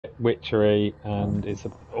witchery, and it's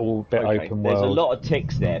all bit open world. There's a lot of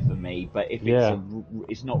ticks there for me, but if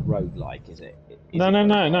it's not roguelike, is it? No.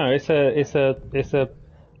 It's a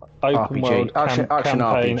open RPG. world Action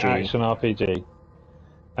campaign RPG. action RPG,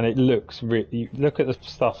 and it looks really. Look at the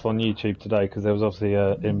stuff on YouTube today, because there was obviously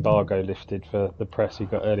an embargo lifted for the press. You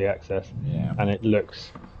got early access, and it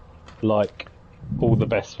looks like all the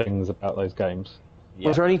best things about those games. Yeah.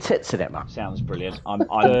 Was there any tits in it, Matt? Sounds brilliant. I will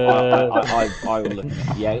look at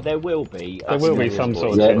it. Yeah, there will be. There will be some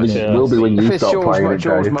sort of tits. There will be when you stop playing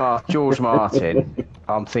George Martin.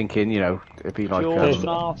 I'm thinking, it'd be like George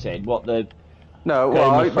Martin. What the? No,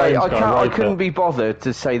 well, I couldn't be bothered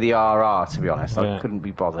to say the RR. To be honest, I couldn't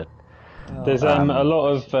be bothered. There's a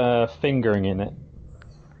lot of fingering in it.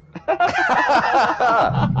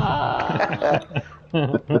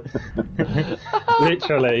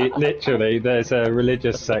 literally, there's a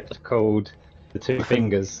religious sect called the Two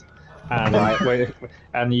Fingers,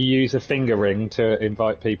 and you use a finger ring to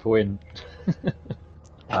invite people in.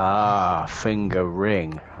 Finger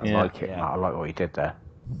ring. I like it. Yeah. I like what you did there.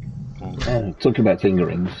 Talking about finger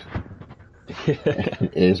rings.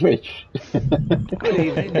 Here's Rich. Good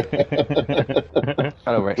evening.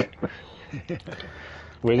 Hello, Rich.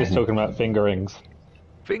 We're just talking about finger rings.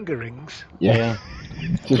 Finger rings? Yeah.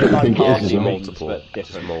 Just what I think it is, multiple.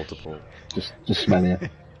 Just multiple. Just smelling it.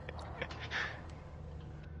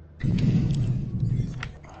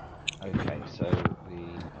 Okay, so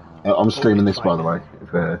I'm streaming this, by the way.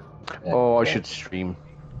 I should stream.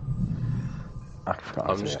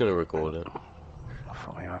 I'm just going to record it. I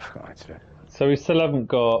forgot how to do it. So we still haven't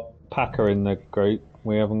got Packer in the group.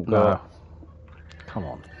 We haven't got. Come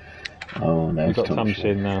on. Oh no, we've got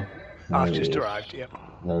Tumshie now. I've just arrived. Yep.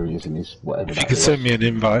 No, he is in his whatever. If you could send me an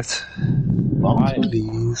invite, Martin,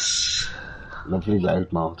 please. Lovely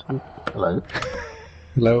loud Martin. Hello.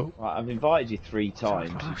 Hello. Right, I've invited you 3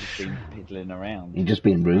 times. You've just been piddling around. You're just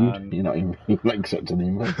being rude. You're not accepting the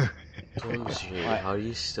invite. How are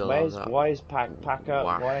you still? Why is Packer?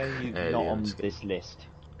 Why are you not on this list?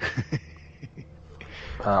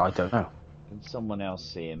 I don't know. Can someone else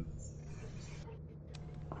see him?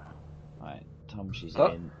 Right, Tumshie's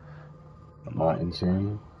in. Martin's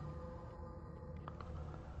in.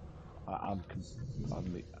 I'm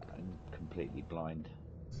completely blind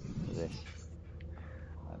to this.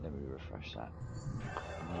 Let me refresh that.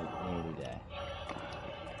 Nearly there.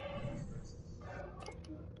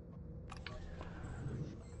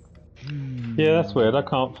 Yeah, that's weird. I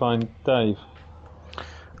can't find Dave.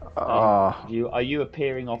 Are you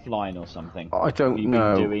appearing offline or something? I don't know.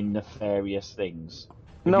 Have you been doing nefarious things?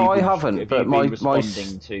 No, I haven't. But my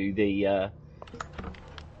responding to the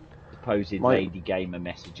supposed lady gamer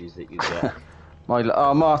messages that you get.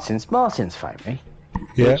 Martin's found me.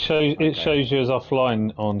 Yeah. It shows you as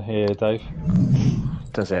offline on here, Dave.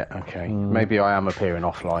 Does it? Okay. Maybe I am appearing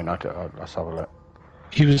offline. Let's have a look.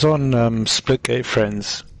 He was on Splitgate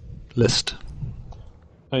Friends list.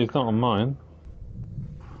 Oh, he's not on mine.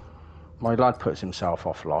 My lad puts himself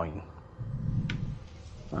offline.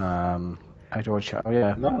 How do I check? Oh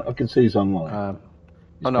yeah. No, I can see he's online.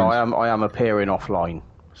 I am appearing offline.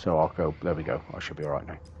 So I'll go. There we go. I should be alright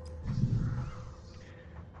now.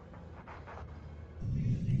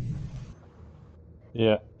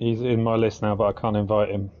 Yeah, he's in my list now, but I can't invite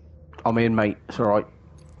him. I'm in, mate. It's alright.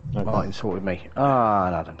 Okay. Martin sorted me.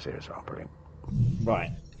 And Adam's here as well. Brilliant. Right.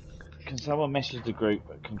 Can someone message the group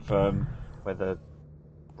and confirm whether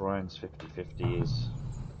Brian's 50-50 is...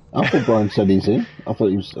 I thought Brian said he's in. I thought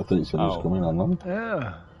he said he was coming online.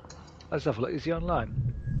 Yeah. Let's have a look. Is he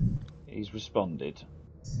online? He's responded.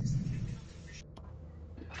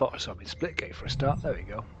 I thought I saw him in Splitgate for a start. There we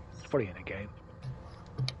go. It's probably in a game.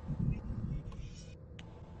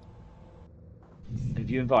 Have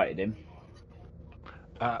you invited him?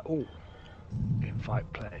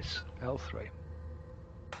 Invite players. L3.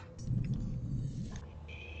 No,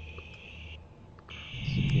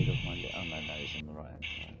 he's on the right hand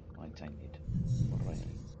side. MyTainted. What do I do?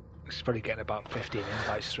 He's probably getting about 15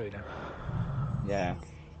 invites through now. Yeah.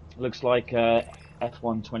 Looks like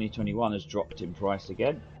F1 2021 has dropped in price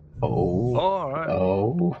again. Oh. All right.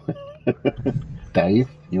 Oh. Dave,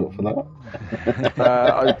 you up for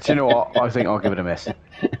that? Do you know what? I think I'll give it a miss.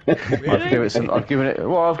 Really? I've given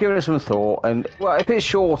it some thought, and if it's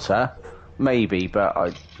shorter, maybe, but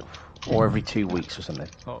or every 2 weeks or something.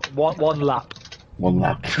 One lap. One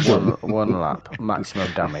lap. one lap.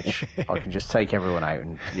 Maximum damage. I can just take everyone out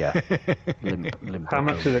and limp. How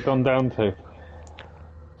much has it gone down to?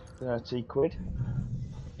 30 quid.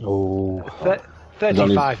 Oh.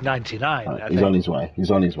 35.99. He's on his way.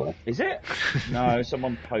 He's on his way. Is it? No,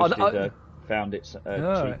 someone posted. Found it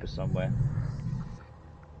cheaper somewhere.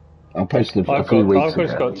 I posted a I've few weeks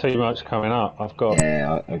just ago. got too much coming up. I've got.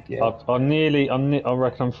 Yeah, I reckon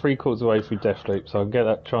I'm 3/4 away through Deathloop, so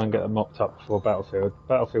I'll try and get that mopped up before Battlefield.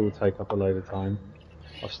 Battlefield will take up a load of time.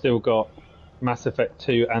 I've still got Mass Effect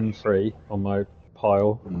 2 and 3 on my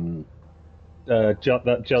pile.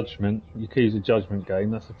 That Judgment, Yakuza Judgment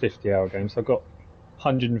game, that's a 50-hour game, so I've got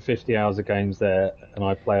 150 hours of games there, and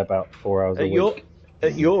I play about 4 hours a week.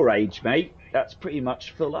 At your age, mate, that's pretty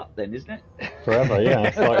much full up then, isn't it? Forever, yeah.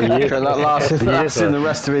 It's like a year. So that lasts in the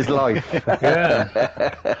rest of his life. Yeah.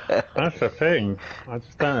 That's the thing. I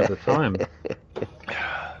just don't have the time.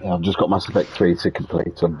 Yeah, I've just got Mass Effect 3 to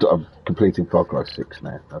complete. I'm completing Far Cry 6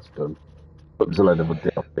 now. That's done. But there's a load of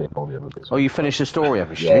DLC and all the other bits. Oh, you finished the story,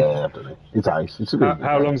 haven't you? Yeah, I've done it. It's ace. It's a really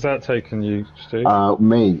How long's that taken you, Stu?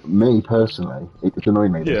 Me personally, it's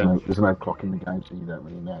annoying me. Yeah. There's no clock in the game, so you don't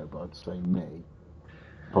really know. But I'd say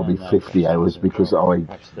probably 50 hours because I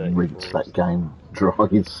rinsed that game dry.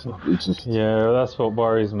 It's just that's what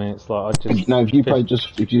worries me. It's like if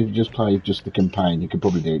you just play the campaign, you could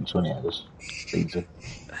probably do it in 20 hours. Easy.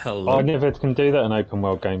 Hello. I never can do that in open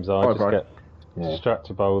world games. I just get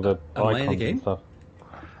distracted by all the Am I in the icons game? and stuff.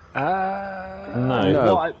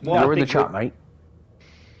 No, you're in the chat, mate.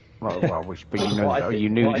 Well, but you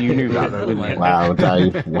know that. You knew that, though, didn't you? Wow,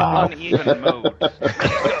 Dave. Wow. Uneven mode.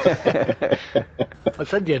 I'll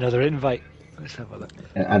send you another invite. Let's have a look.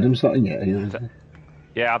 Adam's not in yet.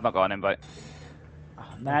 Yeah, I've not got an invite. Oh,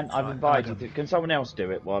 man, I've invited you. Can someone else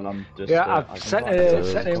do it while I'm just... Yeah, I've sent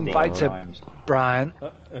an invite to Brian.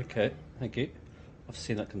 Okay, thank you. I've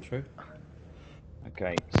seen that come through.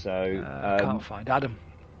 Okay, so... Can't find Adam.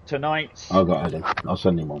 Tonight's... I've got Adam. I'll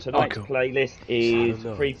send him one. Tonight's playlist is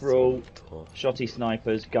free-for-all, shotty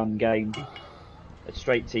snipers, gun game, a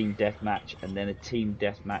straight team deathmatch, and then a team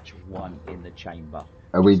deathmatch 1 in the chamber.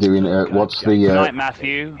 Are we doing? What's the? Tonight,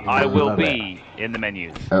 Matthew, I will be in the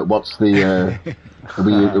menus. What's the?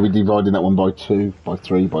 Are we dividing that one by 2, by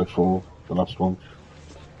 3, by 4? The last one.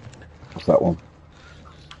 What's that one?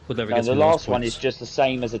 The last one is just the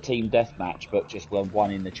same as a team deathmatch, but just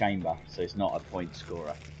 1 in the chamber, so it's not a point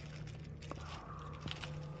scorer.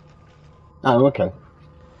 Oh, okay.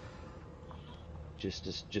 Just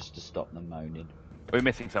to stop them moaning. We're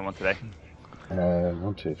missing someone today.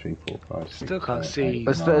 1, 2, 3, 4, 5, 6. Still can't see.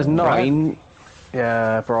 There's 9.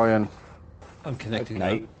 Yeah, Brian. I'm connecting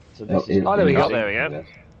Okay. now. So this is there we go. There we go.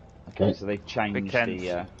 Okay. So they've changed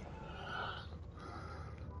the.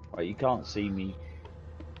 Right, you can't see me.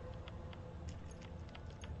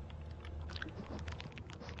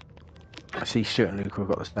 I see Stuart and Luka have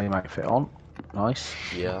got the same outfit on. Nice.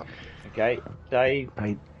 Yeah. Okay, Dave.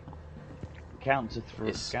 Hey. Count to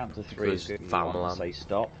 3. Count to 3 is good. You want to say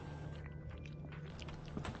stop.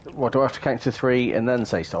 What, do I have to count to 3 and then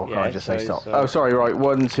say stop? Or can I just say stop? so- Oh, sorry, right.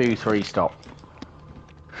 1, 2, 3, stop.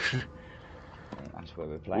 That's where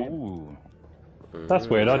we're playing. Ooh. That's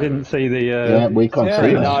weird. I didn't see the. Yeah, we can't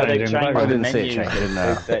see it. No, they've changing changed the the I didn't see it menus. changing,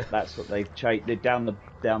 no. That's what they've changed. They're down the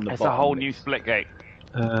It's bottom. a whole new Splitgate.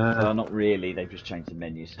 Well, not really. They've just changed the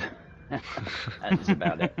menus. That's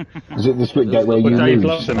about it. Is it the Splitgate where you Dave lose?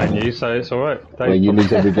 loves the menu, so it's all right. Where you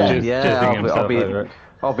lose every game? Yeah, Jizzing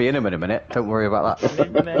I'll be in him in a minute. Don't worry about that.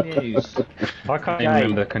 In the menus. I can't even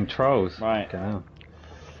remember the controls. Right. Fucking hell.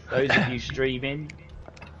 Those of you streaming,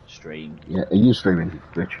 stream. Yeah, are you streaming,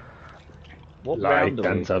 Rich? What Like round are we?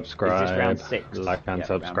 and subscribe. Is this round 6? Like and Yeah,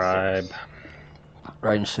 subscribe. round 6.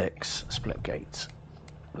 Round 6, Splitgate.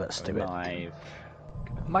 Let's do it. Live.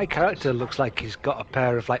 My character looks like he's got a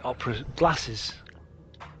pair of opera glasses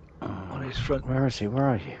on his front. Where is he? Where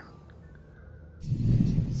are you?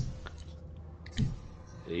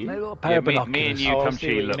 A little pair of me binoculars. and you, Oh, I see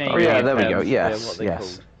Tumshie, what look. you mean. Oh, yeah, there we go. Yeah, Yes, what they yes.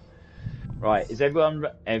 called. Right, is everyone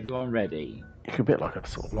ready? You're a bit like a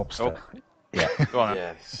sort of lobster. Yeah. Go on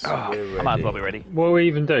then. Yes. I we're might as ready. well be ready. What are we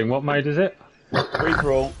even doing? What mode is it? Free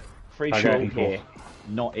for all. Free for all Okay. here.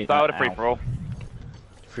 Not in. Start with a out. free for all.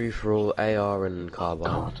 Free for all, AR and carbine.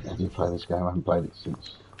 God, how do you play this game? I haven't played it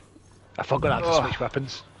since. I forgot how to switch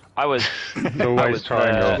weapons. I was Always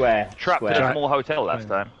triangle. Square. trapped in Square. a small hotel last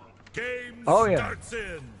time. Game Oh, yeah. starts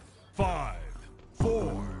in 5,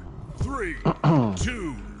 4, 3,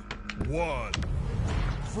 2, 1.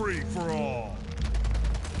 Free for all.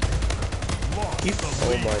 Lost the Oh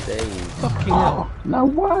lead. my days. Fucking hell. No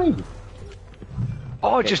way!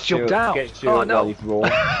 Oh, I just jumped out. Get Stuart Oh, no. while he's raw.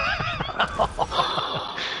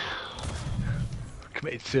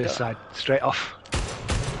 Committed suicide straight off.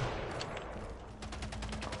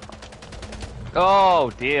 Oh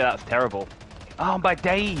dear, that's terrible. Oh, by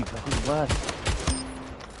Dave. That's worse.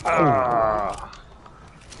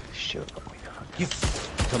 Sure. You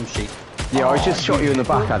Tumshie. Yeah, I just shot you in the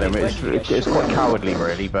back, Adam. It's quite cowardly,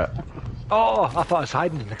 really, but Oh, I thought I was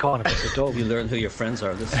hiding in the corner of the door. You learn who your friends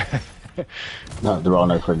are. This. No, there are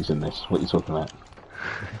no friends in this. What are you talking about?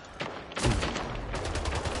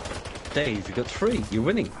 Dave, you got 3. You're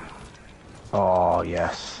winning. Oh,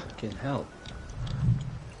 yes. Fucking hell.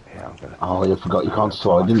 Yeah, I'm gonna... Oh, you forgot you can't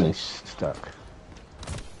slide in this. Stuck.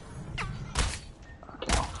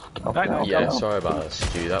 Yeah, sorry about that,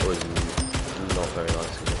 Stu. That was not very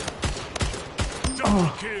nice of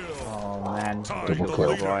you. Oh man, Double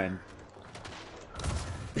kill. Brian.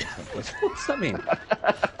 What's that mean?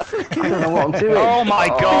 I don't know what I'm doing. Oh my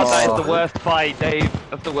god, that is the worst fight, Dave.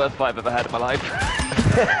 That's the worst fight I've ever had in my life.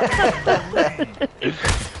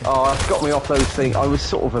 Oh, that's got me off those things. I was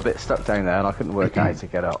sort of a bit stuck down there, and I couldn't work out how to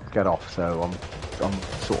get off. So I'm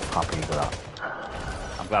sort of happy with that.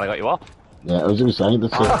 I'm glad I got you off. Yeah, I was going to say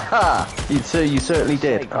that's it. You certainly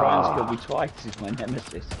did. Brian's killed me twice. He's my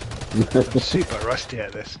nemesis. Super rusty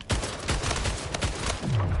at this.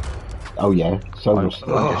 Oh yeah, so much.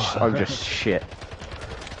 I'm just shit.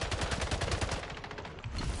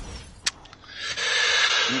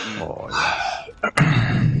 Oh,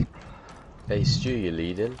 yes. Hey, Stu, you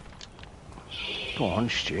leading? Go on,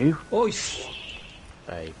 Stu. Oh,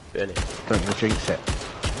 Hey, Benny. Don't you jinx it.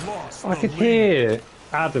 I could hear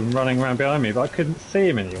Adam running around behind me, but I couldn't see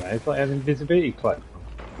him anyway. It's like an invisibility cloak.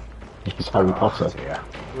 It's Harry Potter. Yeah.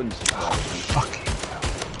 Wouldn't surprise me. Fucking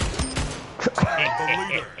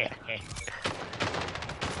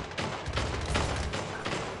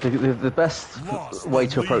The best way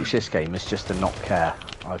to approach this game is just to not care,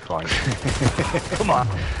 I find. Come on.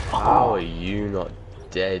 How are you not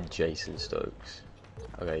dead, JasonStokes?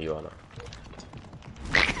 Okay, you are not.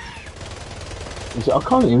 Is it, I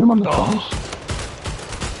can't hear him on the phone.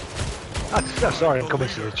 Sorry, I'm coming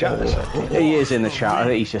to the chat. He is in the chat. I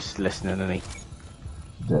think he's just listening, and he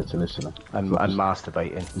There to listener. and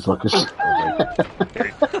masturbating. It's like a.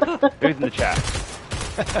 Who's in the chat?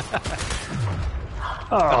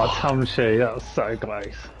 Oh, Tumshie, that was so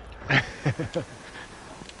close.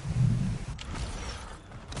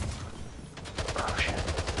 Oh shit!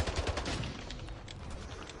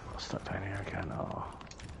 I'll start down here again. Oh,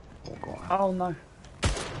 go on. Oh no.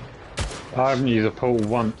 I haven't used a pool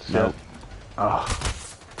once No. yet. Oh.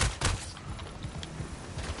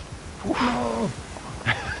 No.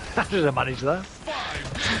 How did I manage that?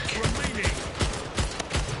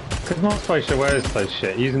 Because I'm not supposed to wear this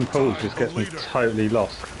shit. Using pools just gets me totally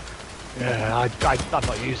lost. Yeah, I'm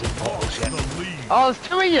not using portals yet. Oh, there's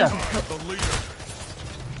 2 of you!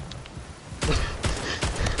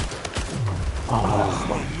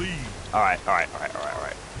 Alright.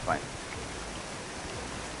 Fine.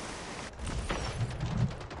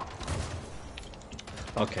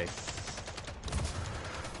 okay.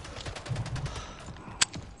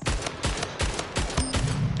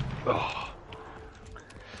 Oh.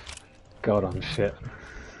 God, I'm shit.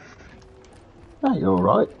 Hey, you're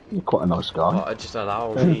alright. You're quite a nice guy. Oh, I just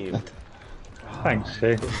allow me. Thanks,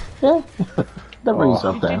 Stu. Yeah. Don't bring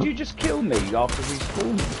yourself Did down. you just kill me after we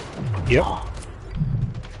spawned? Yep.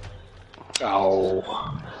 Oh.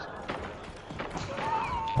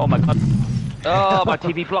 Oh my god. Oh, my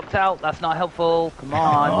TV blocked out. That's not helpful. Come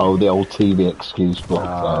on. Oh, the old TV excuse blocked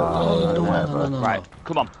out. Yeah, whatever. Right,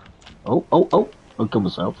 come on. Oh. I'll kill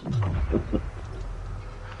myself.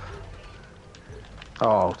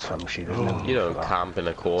 Oh, Tumshie, there's no. You don't camp in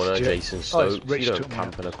a corner, JasonStokes. You don't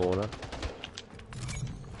camp in a corner.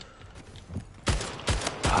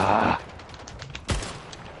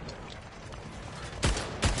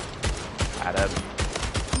 Adam.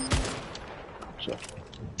 Sure.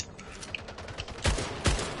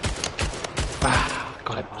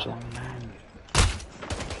 Got it. Sure.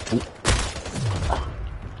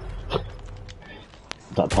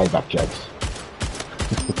 Is that payback, Jayce?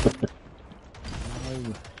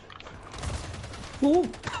 Oh,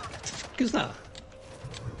 what the fuck is that?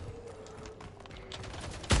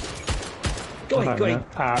 Go in.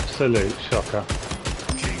 Absolute shocker.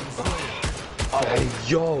 Oh,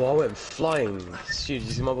 yo, I went flying. Stu, did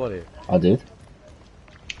you see my body? I did.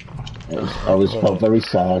 I felt very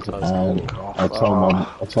sad, and I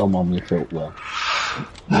told Mum you felt well.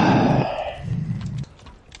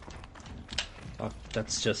 Oh,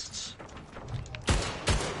 that's just...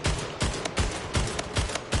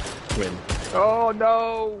 win. Oh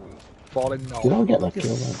no! Falling no. Did I get that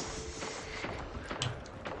kill then?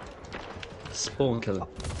 Spawn kill.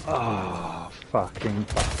 Oh, fucking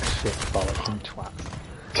fuck, shit, bollocks and twat.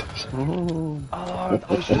 Oh,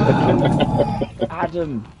 I was trying to kill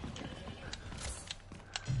Adam.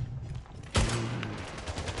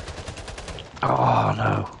 Oh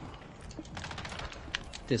no!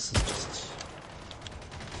 This is just...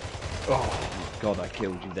 Oh. God, I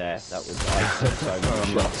killed you there. That was I took so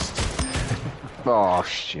many shots. Oh,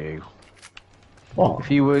 Stu. What?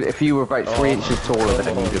 If you were about 3 inches taller than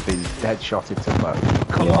him, you'd have been headshotted to both.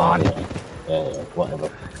 Come on! Yeah, whatever.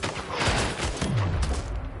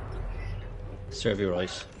 Serve you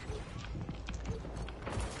right.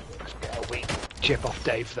 We chip off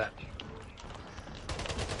Dave then.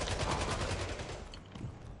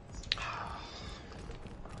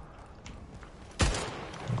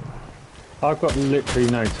 I've got literally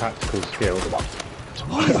no tactical skills.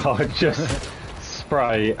 I just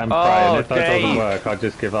spray and pray, and if that doesn't work, I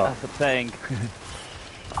just give up. That's the thing.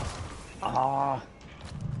 I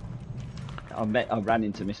ran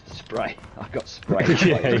into Mr. Spray. I got sprayed.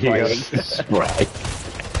 Yeah, you got Spray.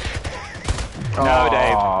 No,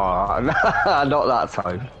 Dave. Not that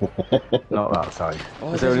time. Not that time.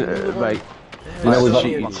 Mate, You know, I've shot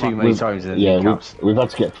you too many times in the kneecaps. we've had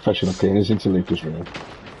to get professional cleaners into Luka's room.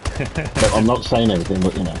 But I'm not saying anything,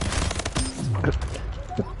 but you know.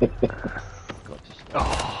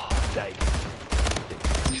 Oh, Dave.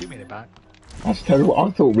 Shoot me in the back. That's terrible.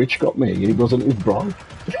 I thought Rich got me. He wasn't with Brian.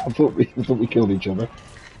 I thought we killed each other.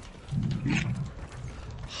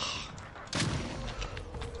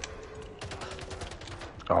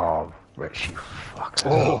 Oh, Rich, you fucker.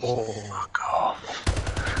 Oh, fuck off.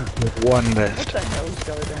 One left. What the hell's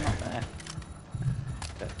going on up there?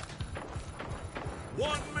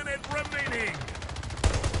 1 minute remaining.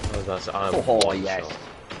 Oh, that's Oh, yes.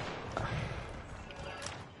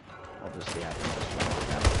 Obviously, Adam just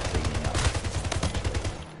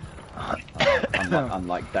cleaning up.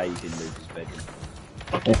 Unlike Dave in Luka's bedroom.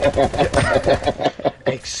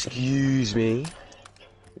 Excuse me.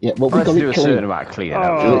 Yeah, well, I we had got to do it a certain clean. amount of cleaning up.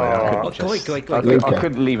 Go I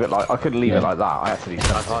couldn't leave it like I couldn't leave it like that. I had to do I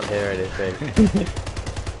something. can't hear anything.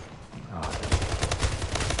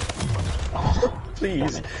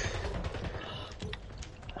 Please.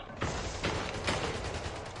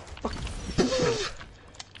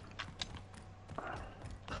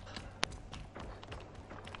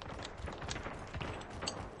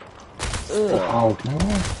 Oh, no.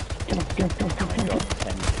 Get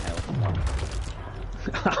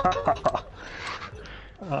up.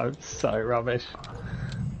 Oh, so rubbish.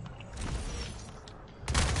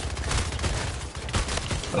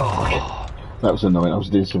 Oh. That was annoying. I was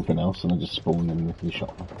doing something else and I just spawned in and he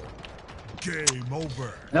shot me. Game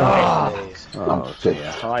over. Oh,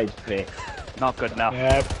 dear. Tied fifth. Not good enough.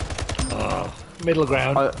 Yep. Middle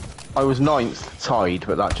ground. I was 9th, tied,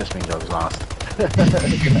 but that just means I was last.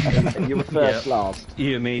 You were first last.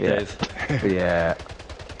 You and me, Dave. Yeah.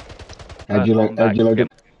 How'd you load it?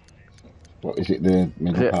 What is it, the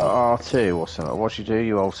middle Is it part? R2 or something? What you do?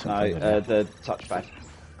 You hold something? No, the touchpad.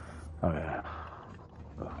 Oh, yeah.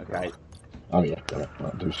 Okay. Oh, yeah, got it.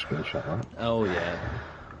 Right, do a screenshot, right? Oh yeah.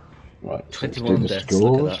 Right, so let's 21 do the deaths,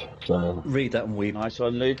 scores. look at So, Read that and weep. Nice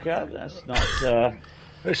one, Luka. That's not.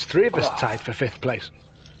 There's 3 of us tied for 5th place.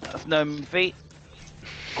 That's no feet.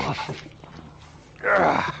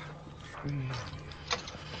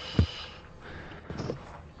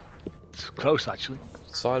 It's close, actually.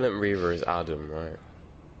 Silent Reaver is Adam, right?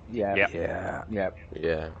 Yeah. Yep. Yeah. Yep.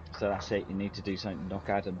 Yeah. So that's it. You need to do something to knock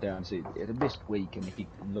Adam down. So it's a missed week, and as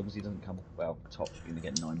long as he doesn't come top, you're going to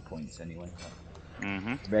get 9 points anyway. So.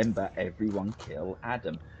 Remember, everyone kill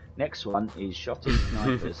Adam. Next one is Shotty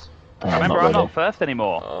Snipers. Remember, I'm not first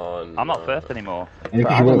anymore. Oh, no. I'm not first anymore. yeah, But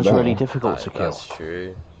 'cause you weren't Adam's there. really difficult to kill. That's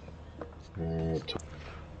true.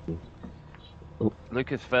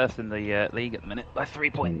 Luka's first in the league at the minute by 3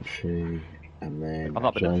 points. Tumshie, and then I've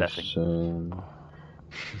not been obsessing. Jason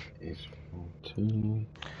is 14.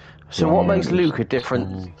 So what makes Luka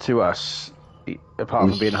different to us, apart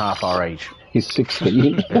from being half our age? He's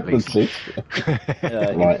 16. At least. That's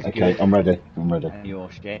it. Right, okay, I'm ready. And your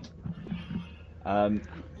shit.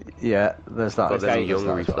 Yeah, there's that. Got there's them young that as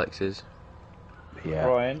well. reflexes. Yeah.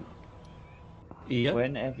 Brian, Yeah.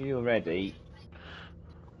 whenever you're ready,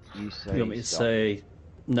 you say. You want me to stop. say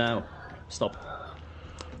now? Stop.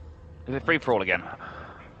 Is it free for all again?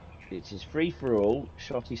 It is free for all.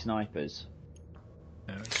 Shotty Snipers.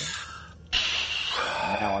 Now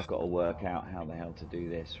I've got to work out how the hell to do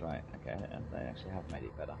this. Right, okay, and they actually have made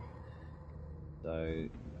it better. So,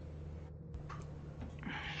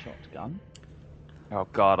 shotgun. Oh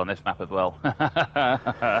god, on this map as well.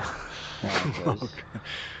 Snipers.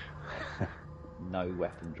 No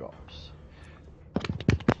weapon drops.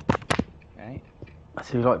 Okay. I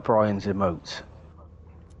do like Brian's emotes.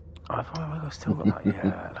 I've still got that,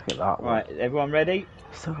 yeah, look at that one. Right, everyone ready?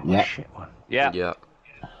 Still got Yeah. my shit one. Yeah. Yeah.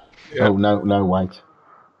 Oh, no, wait.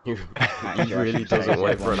 He really doesn't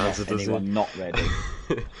wait for an answer, does he? Anyone not ready?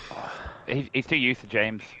 He's too used to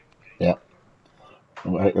James. Yeah.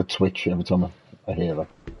 A twitch every time I hear that.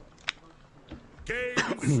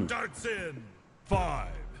 Game starts in 5,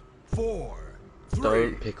 4, 3.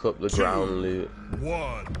 Don't pick up the 2, ground loot.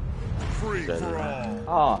 1. Free for all.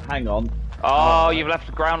 Oh, hang on. Oh, you've left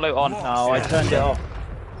the ground loot on. No, I turned it off.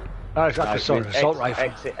 Oh, it's like an assault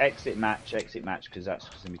rifle. Exit match, because that's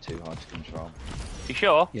going to be too hard to control. You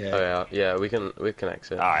sure? Yeah. Oh yeah, we can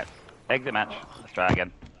exit. Alright. Exit match. Let's try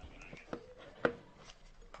again.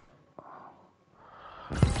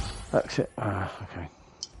 Exit. Okay.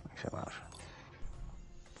 Exit match.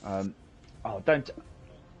 Don't.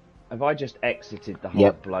 Have I just exited the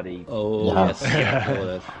whole bloody? Oh You yes.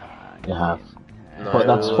 have. You have. No, But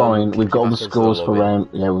that's fine. We've got all the back into scores the for lobby. round.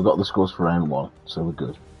 Yeah, we've got the scores for round 1, so we're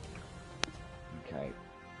good. Okay.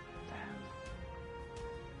 Damn.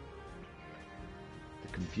 The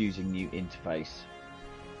confusing new interface.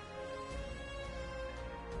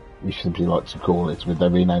 We simply like to call it. They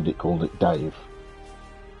renamed it, called it Dave.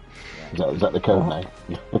 Is that the code name?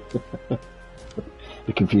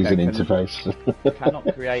 The confusing interface.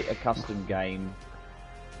 Cannot create a custom game.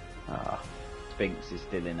 Spinks is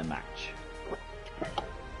still in a match.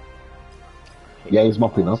 Yeah, he's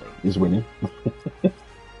mopping up. He's winning.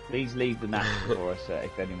 Please leave the match for us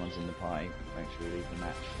if anyone's in the party. Make sure you leave the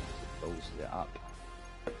match. It balls it up.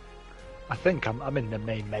 I think I'm in the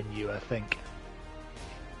main menu, I think.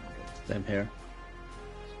 Same here.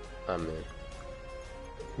 I'm in.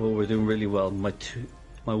 Well, we're doing really well. My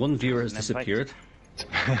one viewer has disappeared.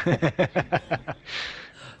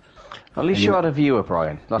 At least you had a viewer,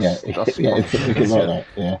 Brian. That's yeah, if we can like that,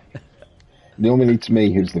 yeah. Normally it's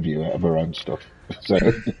me who's the viewer of our own stuff. So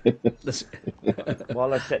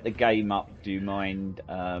While I set the game up, do you mind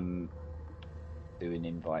doing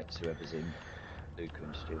invites whoever's in? Luka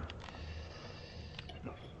and Stuart.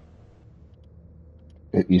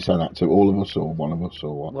 you say that to all of us or one of us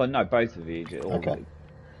or what? Well, no, both of you. All Okay.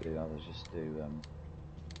 the others just do.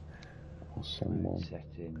 I'll send one. Set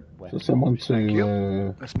in So weapons. someone Thank to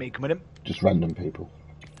you. That's me coming in. just random people.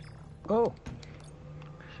 Oh,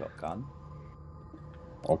 Shotgun.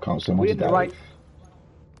 I can't send one we to in the Dave. right?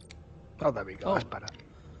 Oh, there we go. Oh. That's better.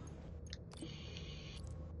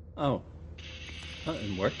 Oh, that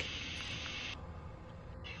didn't work.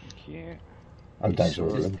 Thank you. Oh, Dave's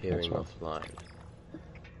already in. Disappearing That's offline.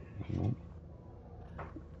 right.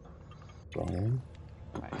 Brian.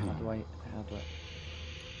 Right, how do I?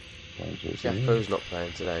 Brian's already in. Jeffco's not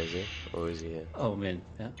playing today, is he? Or is he here? Oh man,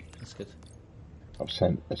 yeah, that's good. I've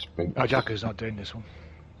sent a Spink. Oh, Jacko's not doing this one.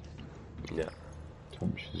 Yeah.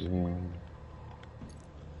 Tumshie's in.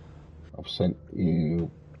 I've sent you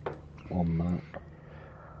on that.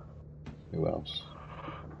 Who else?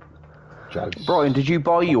 Jayce. Brian, did you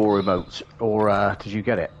buy your remote or did you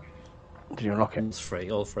get it? Did you unlock it? It's free,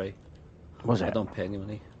 all free. Was I it? don't pay any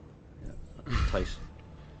money. Yeah. Tight.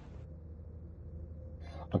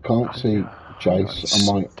 I can't see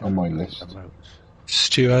Jayce on my list.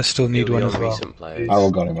 Stu, I still need He'll be one on as well. recent players. Oh,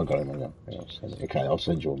 I got him. Yeah, okay, I'll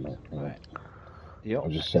send you one there. Yeah. Right. I'll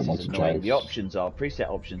just send one This to is annoying. Jayce. The options are preset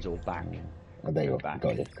options all back. Oh, there you go. Back.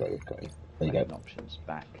 Got you. There you Weapon go. options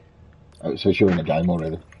back. Oh, so you're in the game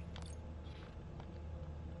already.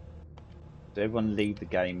 So everyone leave the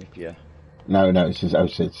game if you. No, it says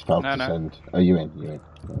it's failed No, to no. send. Oh, you in?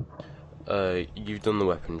 You've done the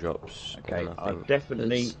weapon drops. Okay, and I I've think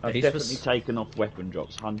definitely Ace taken off weapon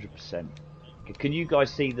drops, 100%. Can you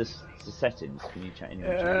guys see the settings? Can you check?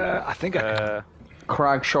 I think I can.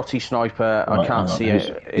 Crag, shotty, sniper. I Right, can't hang on, see who's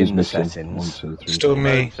it in the missing? settings. 1, 2, 3. Still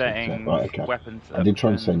me. Setting Right, okay. weapons. I did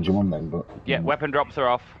try and up send you one then, but Yeah, weapon drops are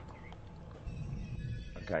off.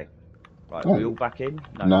 Okay. Right, Oh. are we all back in?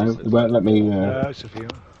 no, just it won't let me. It's a few.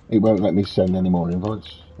 It won't let me send any more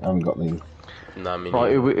invites. I haven't got the. no, I mean,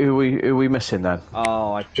 Right, who are we missing then?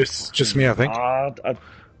 Oh, I Just me, I think. I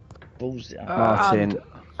balls it up. Martin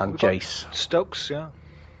and we've got Jayce. Stokes, yeah.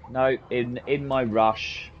 No, in my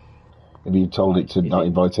rush. Have you told it to Is not it-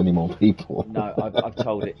 invite any more people? No, I've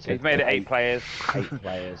told it to. He's made it 8 players. 8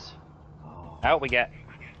 players. Oh. Out we get.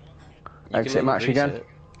 you can Exit match increase again? it.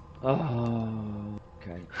 Oh.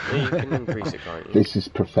 Okay. Yeah, you can increase it, can't you? This is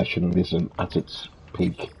professionalism at its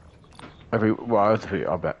peak. I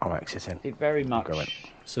bet I'm exiting. It very much. Go in.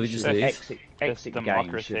 So we just should leave. exit game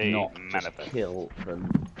democracy should not just manifest. kill from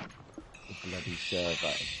the bloody server.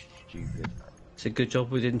 It's stupid. It's a good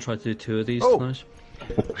job we didn't try to do 2 of these Oh. tonight.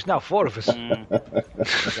 There's now 4 of us.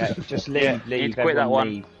 Yeah, just leave. Yeah, you need leave. to quit that Everyone one.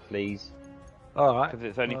 leave, please. All right. Because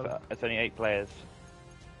it's only 8 players.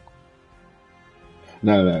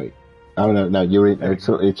 No. Oh no, you're in. It's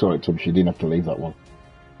all right, Tumshie. You didn't have to leave that one.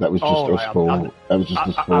 That was just Oh, us right, 4. That was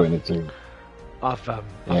just us 4 in a team. I've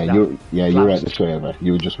Yeah, you're out the server.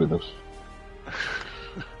 You were just with us.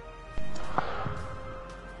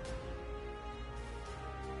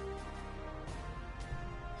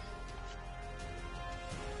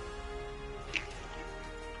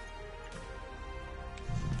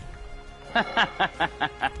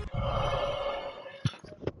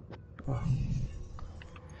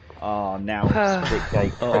 Oh, now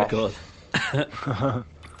Splitgate crashed. Oh god.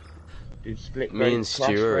 Did Splitgate Me and crash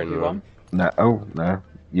Stuart for and everyone? No, oh, no.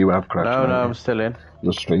 You have crashed. No, mate. I'm still in.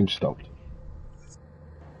 Your stream stopped.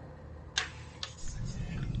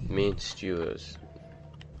 Me and Stuart.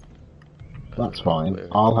 That's fine.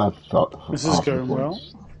 I'll have This is going well.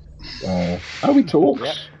 Oh, he talks.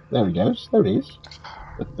 Yep. There he goes. There he is.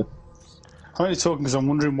 I'm only talking because I'm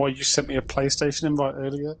wondering why you sent me a PlayStation invite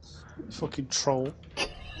earlier. You fucking troll.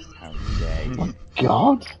 How dare you. Oh my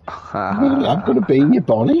God. Really? I'm going to be in your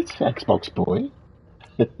bonnet, Xbox boy.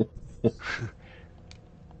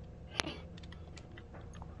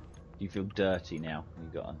 You feel dirty now. You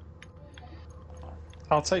got on.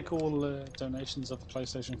 I'll take all donations of the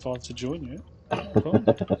PlayStation 5 to join you.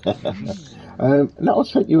 No, I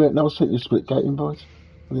sent you a Splitgate invite.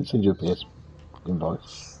 I didn't send you a PS invite.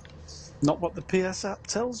 Not what the PS app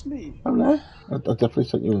tells me. Oh no, I definitely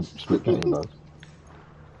sent you a Splitgate invite.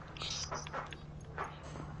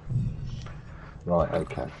 Right,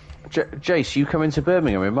 okay. Jayce, you come into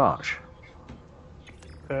Birmingham in March?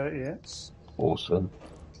 Yes. Awesome.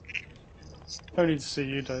 Only to see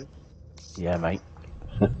you, Dave. Yeah, mate.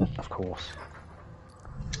 Of course.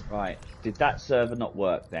 Right. Did that server not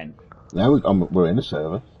work then? No, we're in a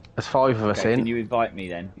server. There's 5 of us in. Can you invite me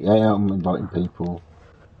then? Yeah, I'm inviting people.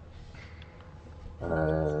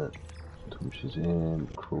 Tumshie's in.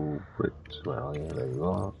 cruelbrit. Where are you? There you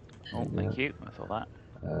are. Oh, thank you. I thought that.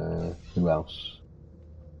 Who else?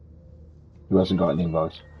 Who hasn't got an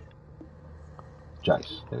invite?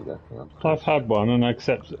 Jayce. There you go. Hang on. I've had one and I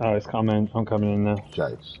accept. Oh, it's coming. I'm coming in now.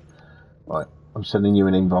 Jayce. Right. I'm sending you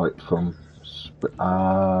an invite from. It's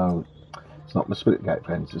not my Splitgate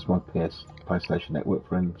friends. It's my PlayStation Network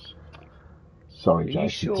friends. Sorry, Jayce. Are you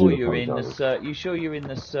sure you're in the You sure you're in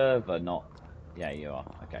the server? Not. Yeah, you are.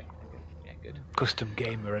 Okay. Yeah, good. Custom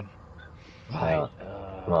gamer in. Right.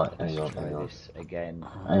 Right. Hang Let's on. try this again.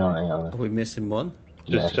 Hang on. Are we missing one?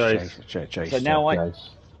 Just Jayce. So now Jayce.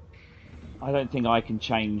 I don't think I can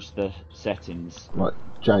change the settings. Right,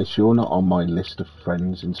 Jayce, you're not on my list of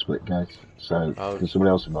friends in Splitgate, so can somebody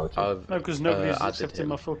else invite you? No, because nobody's accepted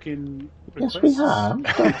my fucking request. Yes, we have.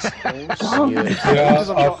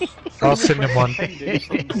 I'll send him one. Yes,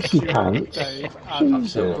 you can't. I'll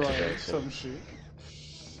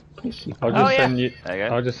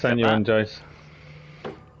just send you one, Jayce.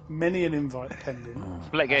 Many an invite pending.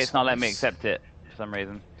 Splitgate's not letting me accept it for some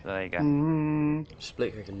reason. So there you go.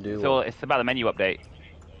 Splitgate can do So it's about the menu update.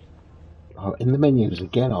 Oh, in the menus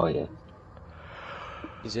again, are you?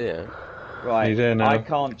 He's here. Right. He's here now. I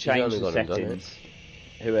can't change the settings.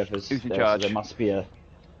 Who's in charge? So there must be a.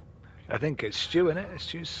 I think it's Stu, isn't it? It's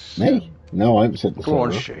Stu's. Me? No, I haven't set the Go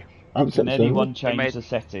on, server. Stu. I haven't set Can the anyone server. change the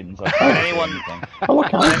settings? Can anyone? Oh, I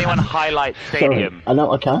can. Can anyone highlight Stadium? Sorry. I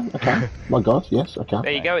know I can. My God, yes, I can.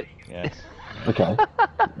 There you go. Yes. Okay.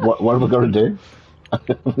 What have I got to do? I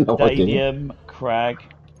have no idea. Stadium, Crag.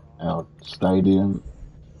 Oh, Stadium.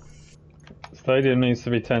 Stadium needs to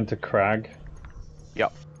be turned to Crag.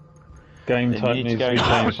 Yep. Game It type needs needs to to be go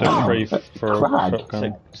changed to free for Crag.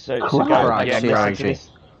 shotgun. So Crag. go, Crag, yeah, C-R-A-G. Crag.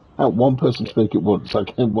 Oh, one person speak at once. I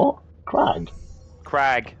can what? Crag.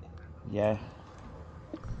 Crag. Yeah.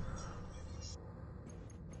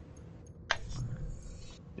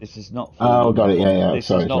 This is not. Oh, got it. Yeah. This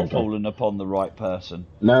Sorry, is not sorry. fallen upon the right person.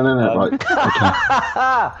 No. Right.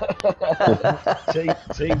 Okay.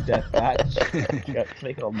 Team deathmatch.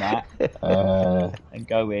 Click on that and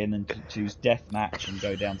go in and choose deathmatch and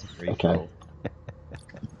go down to free for all.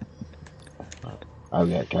 Oh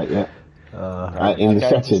yeah. Okay. Yeah. In the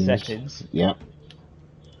settings. Yeah.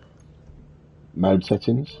 Mode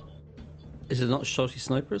settings. Is it not shotty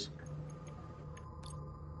snipers?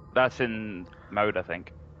 That's in mode, I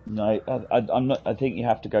think. No, I'm not. I think you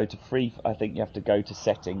have to go to free. I think you have to go to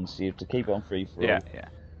settings. So you have to keep it on free for all. Yeah.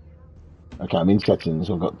 Okay, I'm in settings.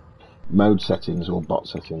 I've got mode settings or bot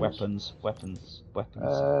settings. Weapons. Weapon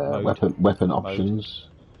Mode. options.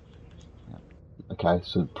 Okay,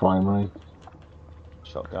 so primary.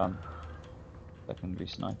 Shotgun. Secondary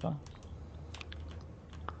sniper.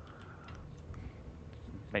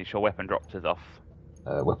 Make sure weapon drops is off.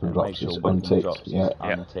 Weapon drops sure is weapon unticked. drops is Yeah.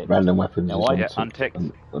 unticked. Random weapons No, is unticked.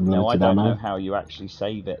 No, I Unlimited don't ammo. know how you actually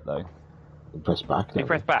save it though. Press back. If you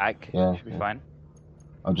press back, Yeah, it should be fine.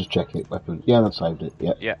 I'll just check it. Weapon. Yeah, that saved it.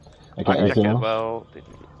 Yeah. Yeah. Okay. I can check Anything it as else? well.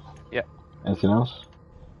 Yeah. Anything else?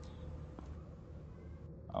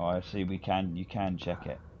 Oh, I see. You can check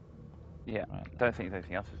it. Yeah. Right. Don't think there's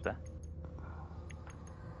anything else, is there?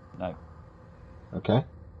 No. Okay.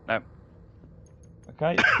 No.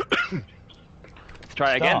 Okay. Let's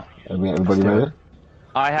Try it again. Everybody ready?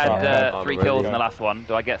 I had 3 kills ready. in the last one.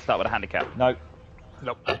 Do I get start with a handicap? No.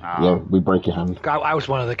 Nope. Yeah, we break your hand. I was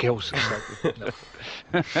one of the kills. So, no.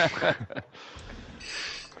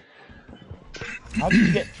 How did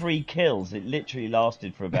you get 3 kills? It literally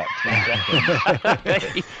lasted for about 2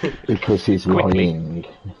 seconds. Because he's lying.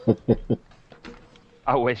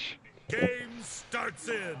 I wish. Game starts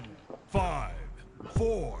in 5,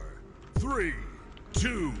 4, 3,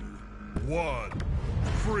 2, 1.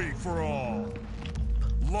 Free for all.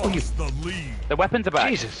 Lost the lead. The weapons are back.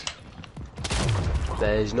 Jesus.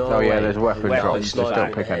 There's no Oh way. yeah, there's weapon drops. Just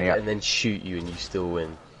don't pick any up. And then shoot you and you still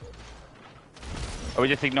win. Are we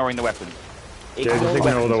just ignoring the weapons? Yeah, just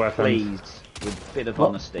ignore the weapons. Please, with a bit of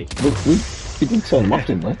honesty. We did turn them off,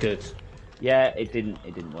 didn't we? Good. Yeah, it didn't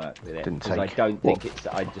work with it. Didn't Because I take- don't think what? it's.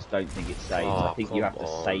 I just don't think it saves. Oh, I think you have to come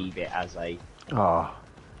on. save it as a. Oh.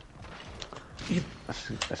 That's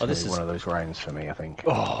Oh, gonna this be is- one of those rounds for me, I think.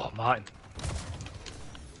 Oh, Martin.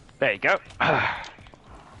 There you go.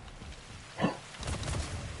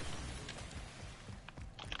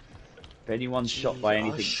 If anyone's shot by I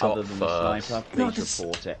anything shot other than the first. sniper, No, please this-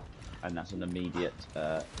 report it. And that's an immediate.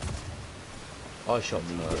 I shot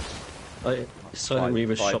first. Silent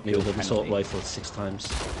Reaver five shot me kill with an assault penalty. rifle 6 times.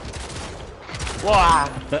 Wow.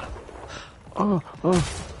 Oh.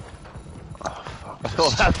 I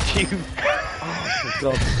thought that's you. For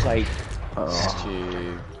God's sake.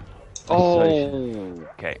 Stu. Oh.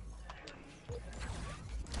 Okay.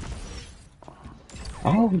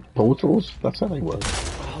 Oh, portals. That's how they work.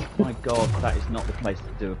 Oh my God, that is not the place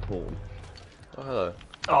to do a pool. Oh, hello.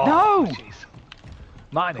 Oh, No! Jeez.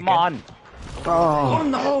 Martin Come again. on. Oh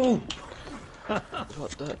no!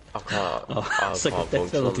 What the? I can't. Oh, I it's like a can't death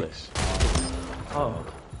function on penalty. this. Oh.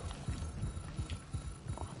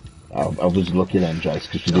 I was lucky then, Jayce,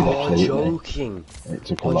 because you did Oh, actually hit me. joking. It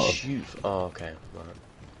took a Oh, lot of... shoot. Oh, okay. Right.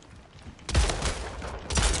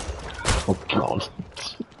 Oh, God.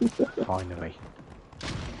 Finally.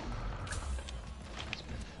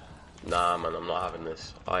 Nah, man, I'm not having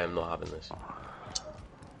this. I am not having this.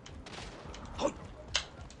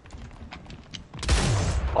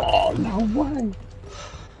 Oh, no way.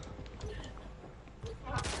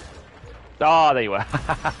 Oh, there you were.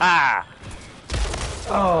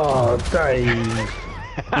 Oh, Dave.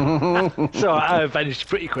 So I vanished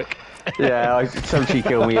pretty quick. Yeah, Tumshie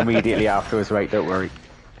killed me immediately afterwards, mate, don't worry.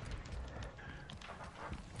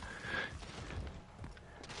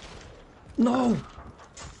 No!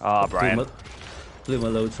 Ah, Brian. Blew my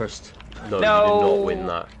load first. No, No. you did not win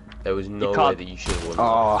that. There was no way can't- that you should have won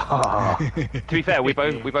Oh. To be fair, we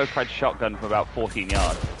both tried shotgun from about 14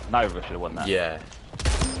 yards. Neither of us should have won that. that. Yeah.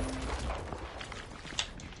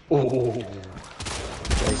 Oh.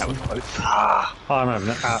 That was close. I'm having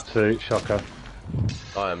an absolute shocker.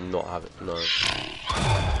 I am not having. No.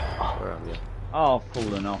 Where am you? Oh,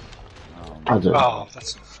 fallen off. Adam, Oh,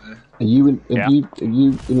 that's not fair. are you in, Yeah. are you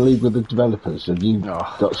in league with the developers? Have you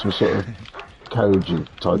got some sort of code you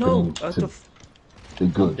type No, in I to have be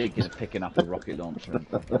good? Thinking of picking up a rocket launcher and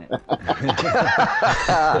fucking it.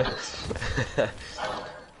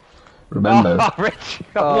 Remember, Oh, Rich.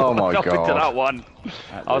 Oh, my Up into God. that one.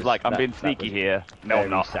 I was like, I'm being sneaky was here. No, very I'm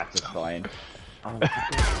not. satisfying. Oh, for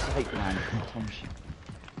God's sake, man. Tumshie.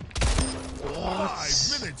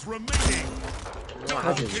 5 minutes remaining.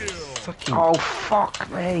 Double kill. Oh,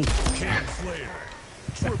 fuck me. King Slayer.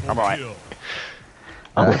 Triple I'm alright. kill.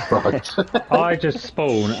 oh, right. I just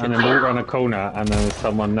spawn and then walk around a corner and then there's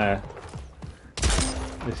someone there.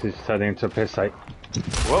 This is turning into a piss take.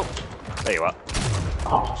 Whoa. There you are.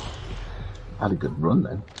 Oh, had a good run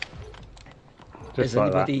then. Just Has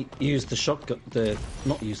like anybody used the shotgun?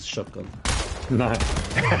 Not used the shotgun. that.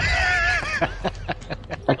 No.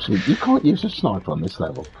 Actually, you can't use a sniper on this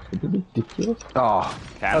level. It'd be ridiculous. Oh.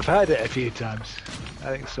 I've heard it a few times. I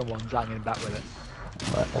think someone's hanging back with it.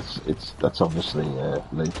 That's obviously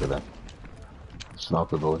Luka then.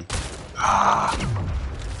 Sniper boy.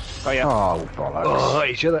 Oh, yeah. Oh, bollocks. Oh,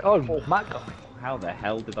 each other. Oh, Matt got me. How the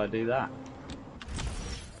hell did I do that?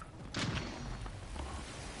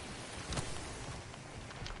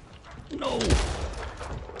 No!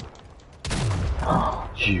 Oh,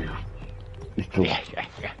 you little...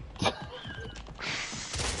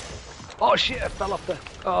 Oh shit, I fell off the...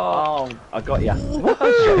 Oh, I got ya.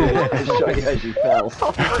 I shot you as you fell.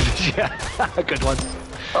 A good one.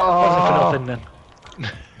 Oh. Wasn't for nothing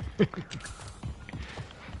then.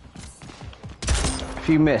 If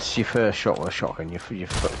you miss your first shot with a shotgun, you're sort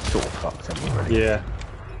of fucked, aren't you, really? Yeah.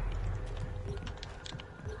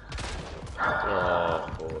 Oh,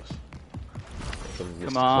 of course.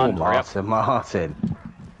 Come on. Oh, hurry up. Martin.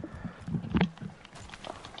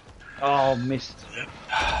 Oh, missed.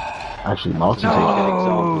 Actually, Martin's a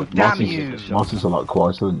lot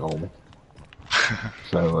quieter than normal.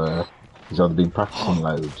 So he's either been practicing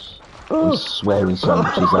loads or he's swearing so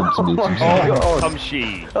much he's had to mute himself. Oh,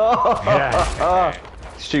 Tumshie.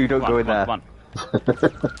 Stu, don't go in there. Come on.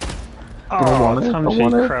 Oh,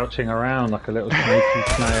 Tumshie crouching around like a little sneaky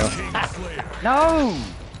snail. No!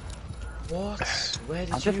 What? Where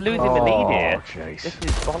did I'm just you losing go? the lead here. Jayce. This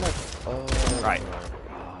is bollocks. Oh, Right.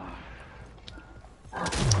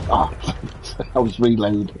 Oh, I was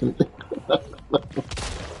reloading.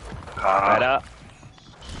 Better.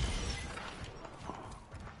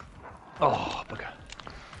 Oh, bugger.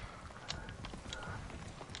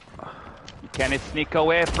 You can't sneak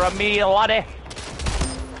away from me, laddie.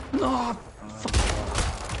 No.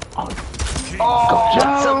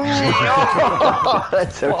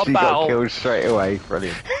 That's how she got killed straight away.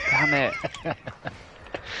 Brilliant. Damn it.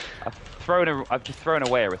 I've just thrown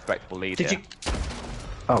away a respectable lead here.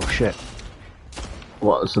 Oh shit.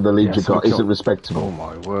 What? So the lead you got isn't respectable? Oh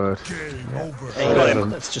my word.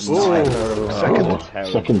 That's just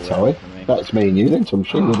second tie. That's me and you then,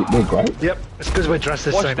 Tumshie. We're great. Yep, it's because we're dressed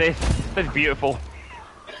the Watch same. this. This is beautiful.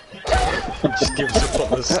 Just give us a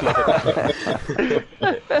proper slap.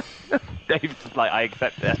 Dave's just like, I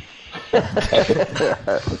accept this.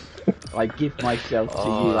 I give myself to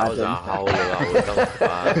you, that was a Adam. howler, that was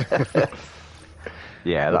bad.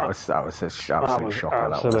 Yeah, that was a absolute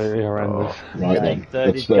shocker. Absolutely horrendous. Right Okay, then.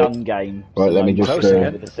 third is Let's, gun game. right, let me So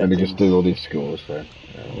just do all these scores then.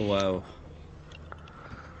 Oh, wow.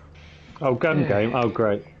 Oh, gun game. Oh,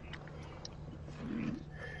 great.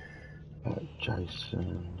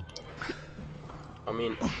 Jason. I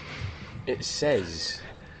mean, it says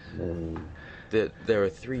that there are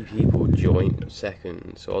 3 people joint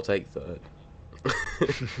second, so I'll take third.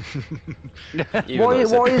 Why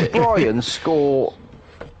is Brian's score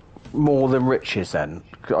more than Rich's then?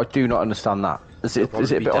 I do not understand that. Is it a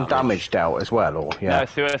bit on damage dealt as well, or yeah? No,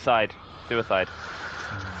 suicide.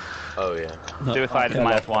 Oh yeah. Suicide is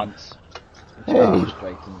 -1. Hey.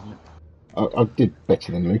 I did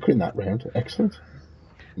better than Luka in that round. Excellent.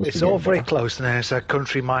 It's all very close now. It's a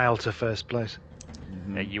country mile to first place.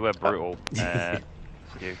 Yeah, you were brutal,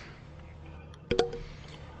 Stu.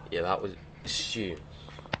 Yeah, that was Stu.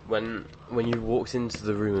 When you walked into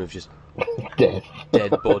the room of just dead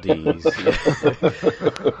bodies.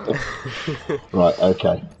 Right.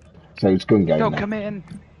 Okay. So it's gun game. Don't now. come in.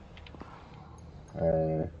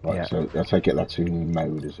 Right. Yeah. So I take it that's in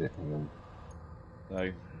mode, is it? So,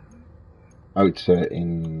 Oh, it's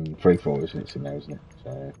in free fall, isn't it? It's in there, isn't it?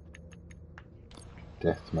 So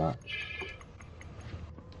deathmatch.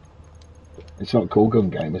 It's not a cool gun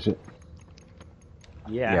game, is it?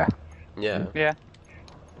 yeah. Yeah. Yeah.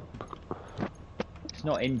 It's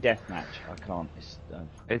not in deathmatch. I can't.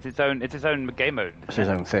 It's its own game mode. It's his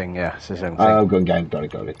own thing, yeah. It's his own thing. Oh, gun game. Got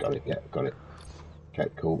it. Yeah, got it. Okay,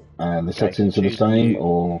 cool. And the settings are the choose same, new.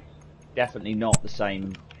 or? Definitely not the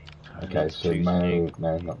same. Okay, so choose mode.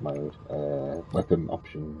 No, not mode. Weapon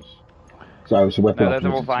options. So weapon No, options. those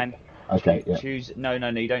are all fine. Okay, yeah. Choose. No.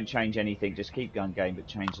 You don't change anything. Just keep gun game, but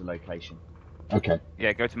change the location. Okay.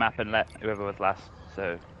 Yeah, go to map and let whoever was last.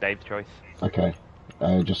 So Dave's choice. Okay.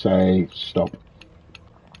 Just say stop.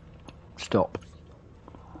 Stop.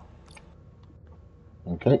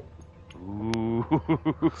 Okay. Ooh.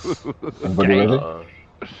 Everybody ready?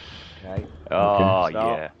 Okay. Oh Start.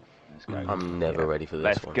 yeah. Let's go. I'm never ready for this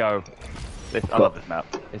Let's one. go. I love this map.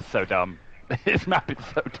 It's so dumb. This map is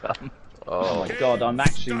so dumb. Oh my god, I'm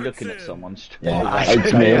actually looking at someone straight Yeah, away.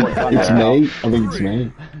 it's me. It's me. I think it's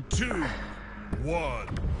me. 2, 1.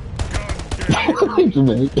 It's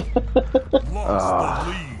me. Lost the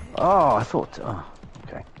lead. Oh, I thought. Oh,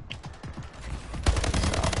 okay.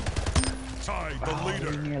 Tied the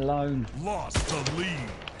leader. Leave me alone. Lost the lead.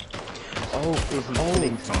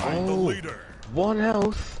 Tied the leader. 1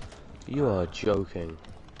 health? You are joking.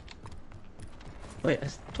 Wait, I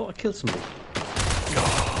thought I killed somebody.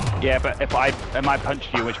 Yeah, but if I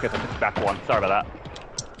punched you, in which case I took back 1. Sorry about that.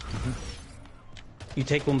 You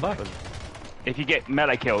take one back. If you get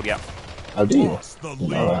melee killed, yeah. Oh, do you? Lost the No.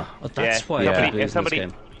 lead. Oh, that's why I If lose somebody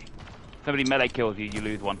this game. melee kills you, you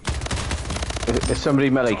lose 1. If somebody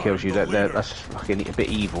melee kills you, that's fucking a bit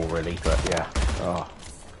evil, really. But yeah. Oh.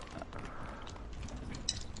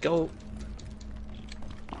 Go.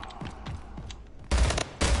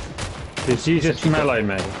 Did you just melee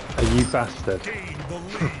me? Are you bastard? Gain the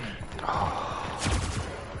lead.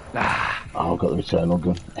 Oh, I've got the returnal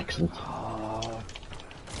gun. Excellent.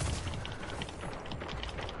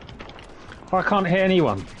 I can't hit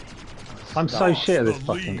anyone. I'm so shit at this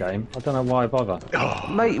fucking game. I don't know why I bother.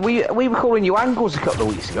 Mate, we were calling you Angles a couple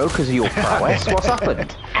of weeks ago because of your prowess. What's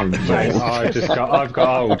happened? Mate, I've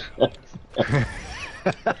got old.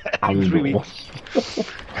 Angles.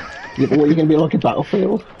 Yeah, but what are you going to be like a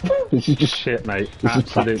Battlefield? This is just shit, mate.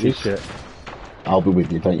 Absolutely shit. I'll be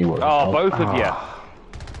with you, don't you worry. Oh, both of you. I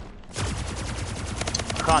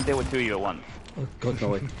can't deal with two of you at once. Oh, God, no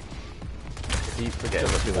way. You forget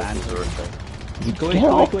what two hands are a thing. Go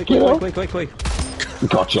away.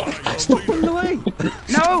 Gotcha. Stop running away.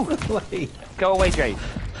 No! Away. Go away, Jayce.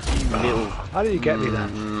 You little... How did you get me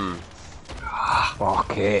then?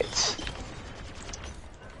 Fuck it.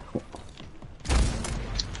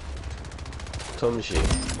 Tumshie.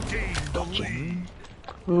 Gotcha.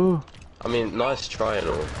 I mean, nice try and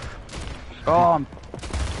all. Oh,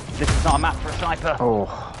 this is not a map for a sniper. Oh.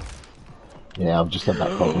 Yeah, I've just had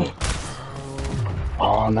that problem.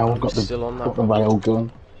 Oh, now I've got the rail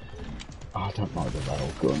gun. Oh, I don't like the rail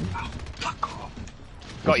gun.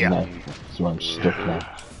 Got ya. That's where I'm stuck now.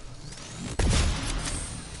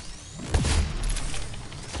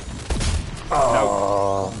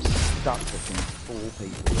 Oh, I'm stuck between 4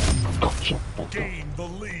 people. Gotcha. Gain the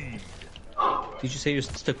lead. Did you say you're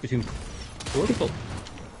stuck between 4 people?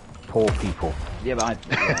 Poor people. Yeah, but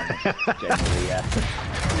generally, yeah.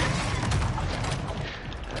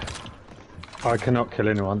 I cannot kill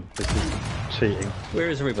anyone. This is cheating. Where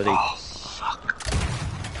is everybody? Oh,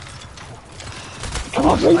 Come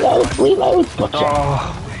on, reload.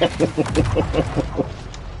 Gotcha.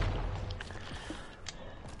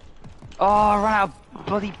 Oh, I ran out of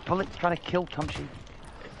bloody bullets trying to kill Tumshie.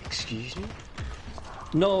 Excuse me?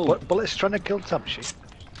 No. What bullets trying to kill Tumshie?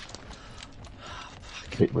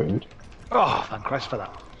 Bit rude. Oh, thank Christ for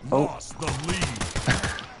that. Lost the lead.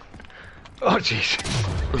 Oh, jeez.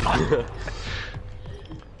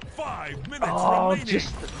 5 minutes Oh, remaining.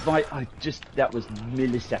 that was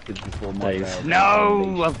milliseconds before my rail.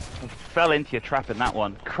 No! I fell into your trap in that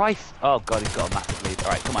one. Christ! Oh god, he's got a massive lead.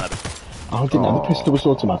 Alright, come on, Adam. Oh, I didn't know the pistol was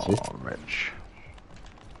automatic. Oh, Rich.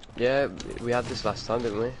 Yeah, we had this last time,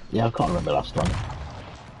 didn't we? Yeah, I can't remember last time.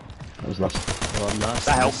 That was last. Oh, nice.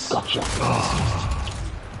 That helps. Gotcha.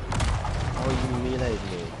 Oh, you meleeed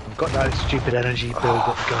me. I've got that stupid energy build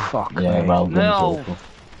up gun. Fuck Yeah, me. rail gun's No. awful.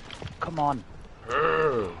 Come on.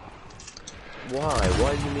 Why?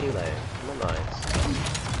 Why you melee? Not nice.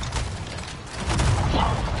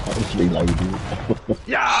 That was reloading.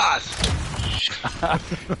 Yes! I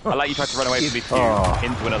like you tried to run away from me too,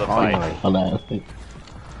 into another fight. I know.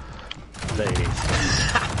 Ladies.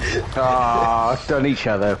 Ah, done each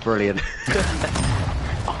other. Brilliant.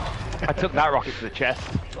 I took that rocket to the chest.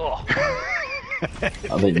 Oh. I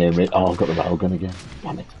think they're I've got the rail gun again.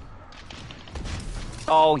 Damn it.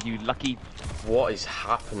 Oh, you lucky. What is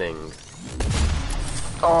happening?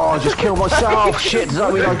 Oh, I just killed myself. Shit, does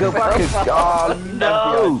that mean I go back? Oh,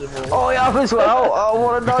 no. Oh, I have as well. I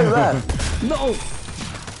want to know that. No!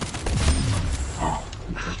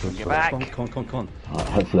 Get back. Come on. Right,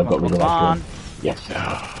 hopefully I've got rid of that Come on. gun. Yes.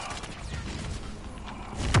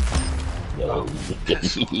 Yo.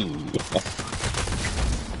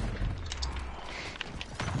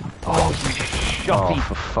 Oh, you shotty. Oh,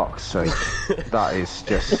 for fuck's sake. That is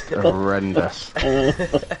just horrendous.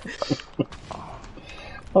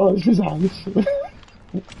 Oh, this is nice.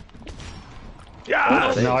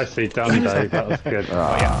 Yeah. Nicely done, Dave. That was good.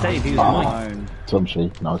 Dave, he was mine.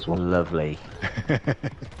 Tumshie, nice one. Lovely.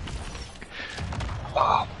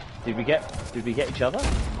 Did we get each other?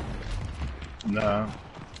 No.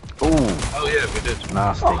 Ooh, Oh, yeah, we did.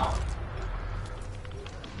 nasty.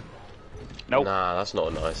 Nope. Nah, that's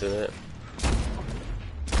not nice, is it?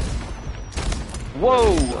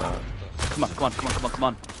 Whoa! Come on. Can't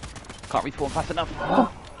respawn fast enough.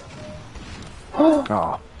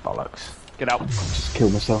 Oh, bollocks. Get out. Just kill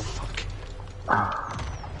myself.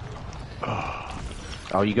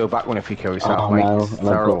 Oh, you go back one if you kill yourself, Oh, mate. no, It's and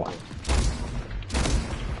I've terrible. got-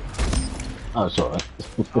 Oh, it's alright.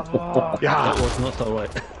 That was not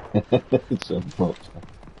alright. It's unfortunate.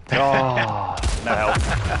 Oh, no help.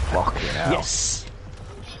 Fucking hell. Yes!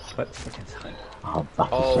 What fucking time? Oh, that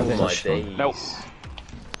is Oh so my much fun. days. Nope.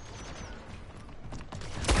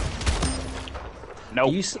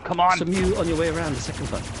 Nope. Come on. Some you on your way around the second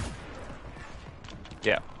time.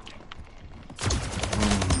 Yeah.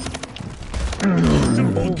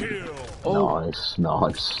 Double kill. Nice,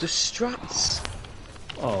 nice. The strats.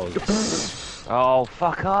 Oh, yes. Oh,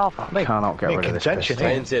 fuck off. Cannot get rid of this contention, pistol.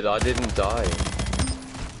 Painted, I didn't die.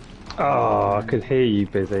 Oh, I could hear you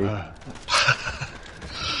busy.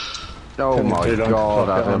 Oh Took me my too long to god, clock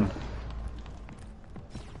it Adam. on.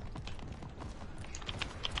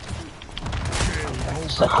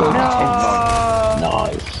 Second. No!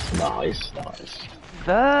 Nice.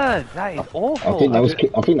 Third. That is awful. I think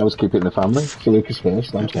that was keeping the family. So Lucas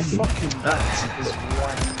first. I'm second. That is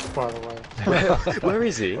wank, by the way. Where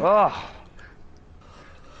is he? Oh.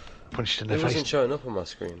 Punched in the He face. wasn't showing up on my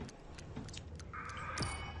screen.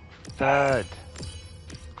 Third.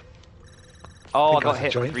 Oh, I got was a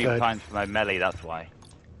hit joint 3 third. times for my melee, that's why.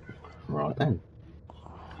 Right then.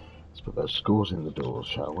 Let's put those scores in the doors,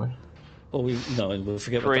 shall we? Oh, we'll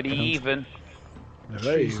forget Pretty about that. even.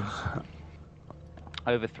 Hello.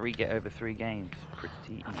 Over 3 games.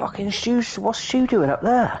 Pretty even. Fucking Stu, what's Stu doing up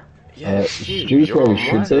there? Yeah, Stu's you're where on he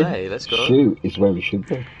should my be. day, let's go. Stu is where he should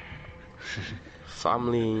be.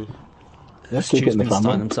 Family. Let's keep it Stu's in the been styling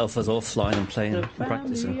family. himself as offline and playing and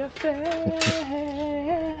practicing.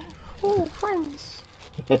 Oh, friends.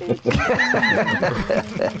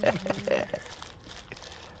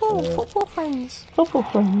 Oh, football friends. Football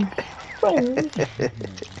friends.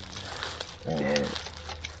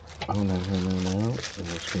 Oh no.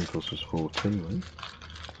 Sprinkles was 14, right?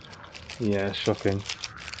 Yeah, shocking.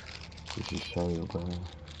 BusySober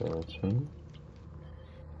 13.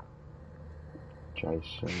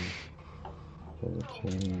 Jason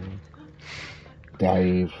 13.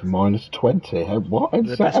 Dave minus 20. What?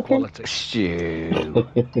 The best quality. Stu.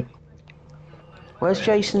 Where's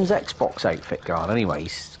Jason's Xbox outfit gone? Anyway,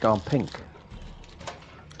 he's gone pink.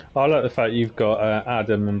 I like the fact you've got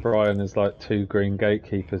Adam and Brian as like 2 green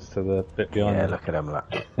gatekeepers to the bit behind Yeah, them. look at him,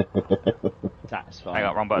 look. Satisfying. Hang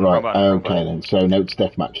on, wrong button, Right, wrong button. wrong okay button. then. So no, it's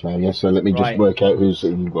deathmatch now, yeah? So let me just Right. work out who's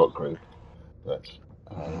in what group. That's...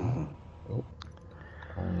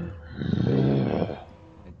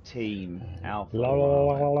 Team Alpha. La, la, la,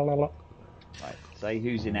 la, la, la, la. Right, say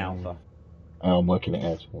who's in Alpha. I'm working it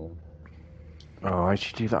out. Oh, how'd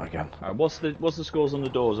you do that again? What's the scores on the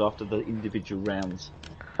doors after the individual rounds?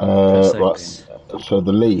 Right. So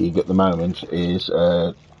the league at the moment is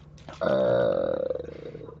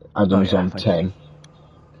Adam's on 10.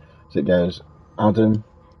 So it goes Adam,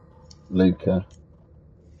 Luka,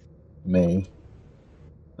 me.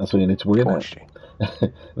 That's all you need to worry about.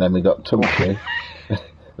 Then we got Tumshie.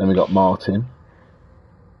 Then we got Martin.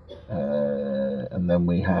 And then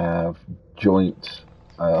we have joint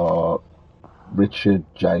Richard,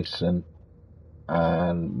 Jason,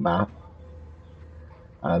 and Matt.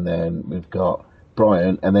 And then we've got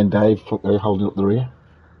Brian, and then Dave holding up the rear.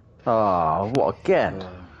 Oh, what again?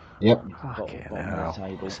 Yep. Fucking hell.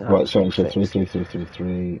 Right, so 3, 3, 3, 3,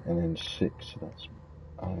 3, and then 6, so that's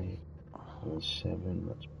A, and then 7,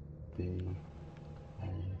 that's B, A,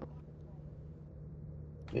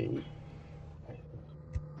 B.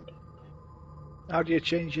 How do you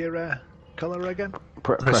change your colour again?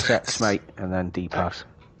 Press X, mate, and then D pass.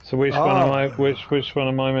 So which one am I? Which one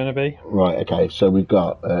am I meant to be? Right, okay, so we've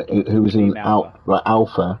got who's in Alpha. Right,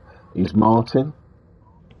 Alpha is Martin,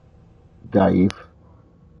 Dave,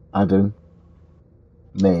 Adam,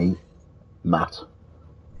 me, Matt.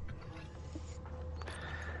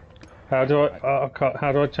 How do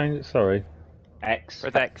how do I change it? Sorry. X.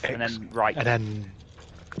 Press X and then right. And then,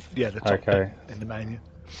 yeah, the top Okay. bit in the menu.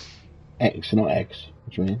 X, not X.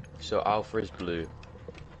 What do you mean? So Alpha is blue.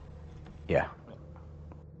 Yeah.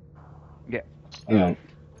 Yeah. Hang on.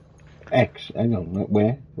 X, hang on,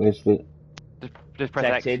 where? Where's the... Just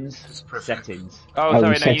press Settings. X. Settings. Oh,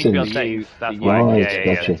 sorry, no, you need to be on settings. settings. That's why. Right,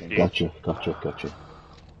 Yeah, gotcha.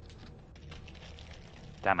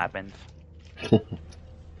 Damn admins.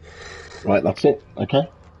 Right, that's it, okay.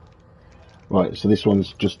 Right, so this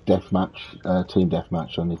one's just deathmatch, team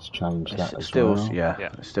deathmatch. I need to change that as Still, well. yeah,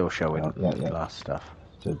 it's still showing Yeah. last stuff.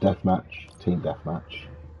 So deathmatch, team deathmatch.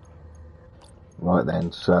 Right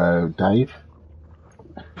then, so Dave.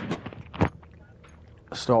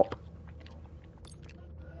 Stop.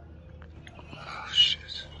 Oh,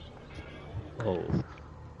 shit. Oh.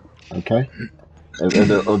 Okay. Are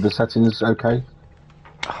the settings okay?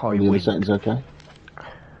 High Are the other wind. settings okay?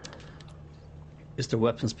 Is there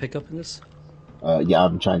weapons pickup in this? Yeah, I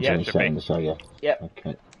haven't changed Yeah, any should be. settings, so yeah. Yep.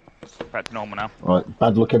 Okay. Back to normal now. Right,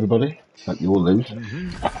 bad luck everybody. Hope you all lose.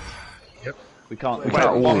 Yep. We can't. Wait,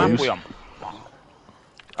 all what map lose. are we on?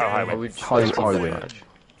 Oh, highway. High wind.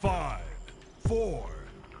 5, 4,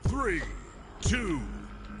 3, 2,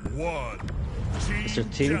 1. Is there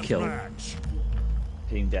team kill? Deathmatch.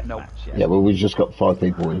 Team deathmatch. Yeah. Yeah, well, we've just got 5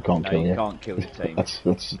 people who can't No, kill you you. can't kill the team. That's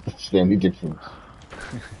the only difference.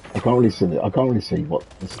 I can't really see what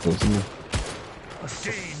this does in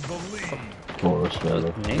Gain the lead. for us really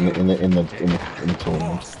in the tournament.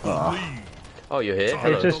 Lost the lead. Oh, you're here?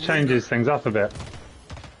 Hello. It just changes things up a bit.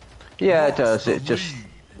 Yeah, it does. It just,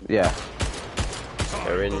 yeah.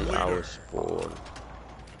 They're in our spawn.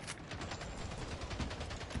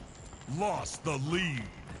 lost the lead.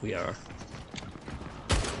 We are.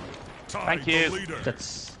 Thank you.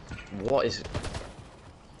 That's What is it?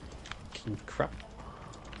 crap.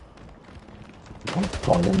 I'm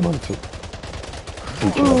finding monkey.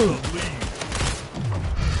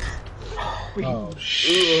 Oh,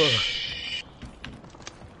 shit.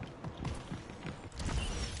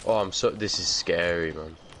 Oh, I'm so. This is scary,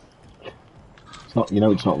 man. It's not. You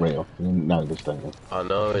know, it's not real. You know this, don't you? I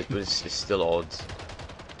know, but it's still odd.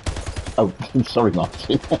 Oh, sorry,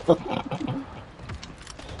 Martin.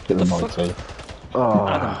 Get the mighty.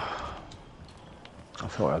 Oh. I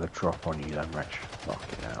thought I had a drop on you then, Rich.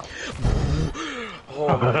 Fucking hell.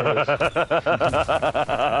 Oh my god.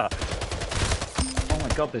 Oh my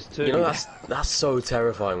god, there's two. You know, that's so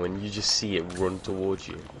terrifying when you just see it run towards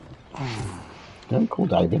you. Don't call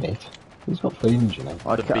David it. He's got feelings, you know.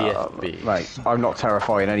 The BFB. Mate, I'm not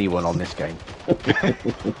terrifying anyone on this game.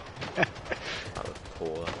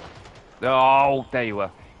 Oh, there you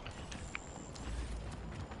were.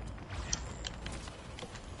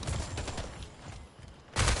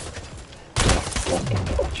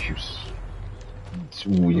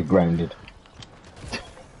 Ooh, you're grounded.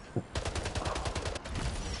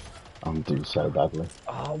 I'm doing so badly.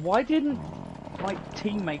 Oh, why didn't my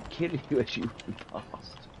teammate kill you as you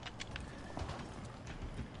passed?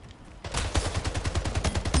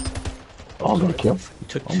 Oh, I'm gonna kill.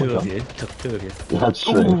 Took two of you. Took two of you. Yeah, that's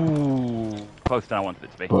true. Ooh, closer than I wanted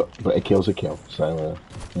it to be. But a kill's a kill, so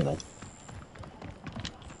you know.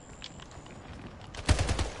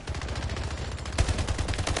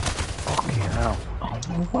 Fucking hell. Oh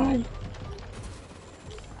no way.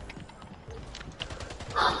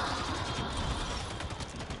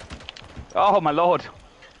 Oh my lord.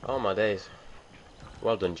 Oh my days.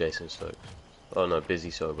 Well done, JasonStokes. Oh no,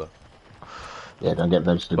 BusySober. Yeah, don't get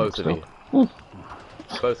those Both of you.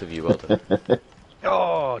 Both of you, well done.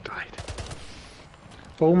 Oh, died.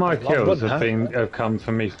 All my kills have come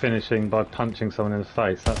from me finishing by punching someone in the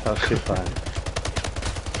face. That's how shit I am.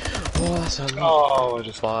 Oh, that's a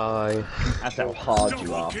just bye. That's how hard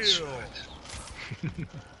you are.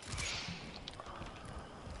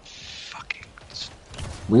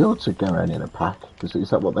 We ought to go around in a pack, because is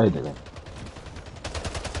that what they're doing?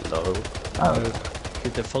 No. Oh.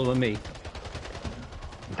 They're following me.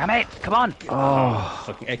 Damn it! Come on! Oh,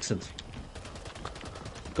 fucking excellent.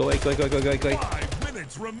 Go away, go away, go away, go away, go away. 5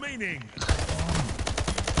 minutes remaining.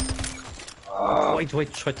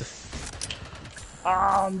 Wait, try to...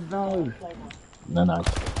 Oh no! No.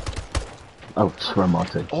 Oh, swear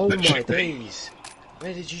Martin. Oh my days.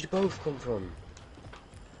 Where did you both come from?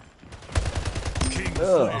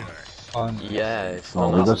 Yeah, it's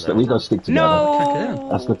not we got to stick together. No!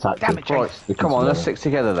 That's the tactic. Damn it, Jayce. Right, come on, let's stick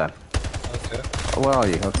together then. Okay. Where are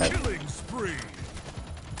you? Okay. Killing spree.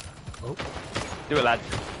 Oh. Do it, lad.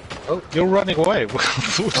 Oh, you're running away. Oh,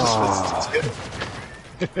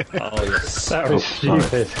 yes. That was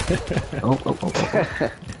stupid. Oh.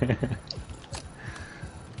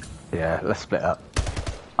 Yeah, let's split up.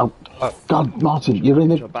 Oh, God, Martin, you're in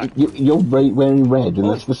you're wearing red, and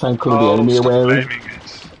that's the same colour the enemy are wearing.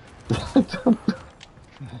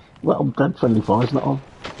 Well, I'm glad friendly fire's not on.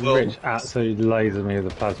 Rich absolutely lasered me with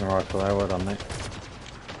a plasma rifle there. Well done, mate.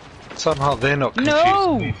 Somehow they're not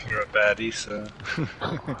confusing me if you're a baddie, so...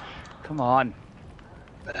 Come on.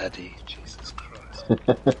 Baddie, Jesus Christ.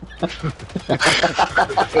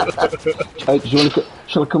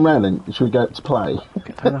 Shall I come round and shall we go to play?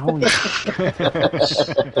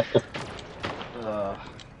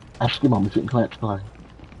 Ask your mum if you can come out to play.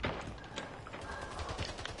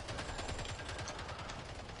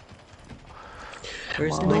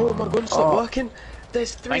 No, my gun's not working.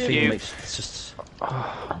 There's three of you. It's just...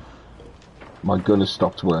 My gun has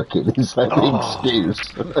stopped working. Is that the excuse?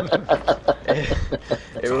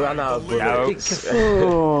 It ran out of bullets.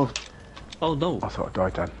 Oh no. I thought I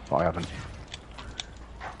died then, but I haven't.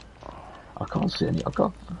 I can't see any. I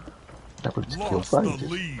can't. That would kill Lost the bases.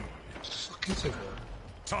 lead.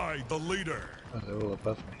 Tied the leader. Oh, they're all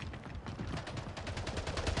above me.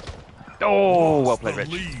 Oh, well Lost played, the Rich.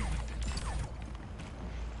 lead.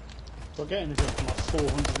 We're getting anything from like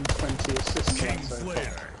 420 assists.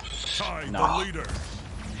 Kingslayer. Tied the leader.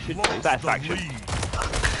 Lost satisfaction.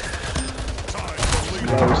 Tied the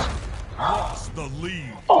leader. Lost the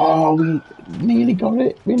lead. Oh, we nearly got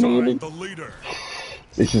it. We nearly. The leader.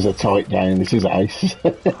 This is a tight game. This is ace.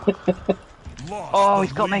 Oh,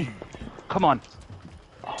 he's got me. Come on.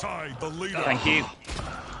 Tied the leader. Thank you.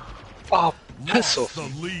 Oh, piss off. The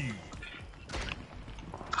lead.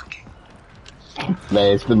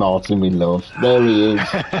 There's the Martin we love. There he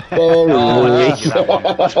is. There he is.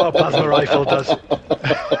 That's what a plasma rifle does.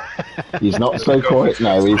 He's not so quiet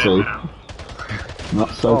now, is he? Not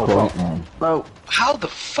so quiet now. No. How the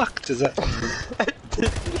fuck does that...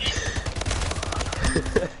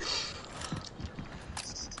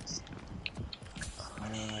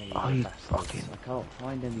 I can't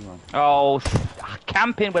find anyone. Oh,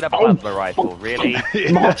 camping with a butler rifle, really?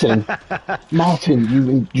 Martin,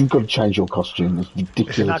 you've got to change your costume. It's ridiculous.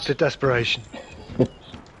 It's an act of desperation.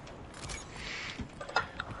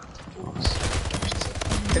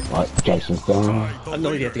 Right, Jason's down. I have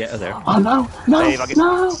no idea how to get out of there. Oh no! Dave,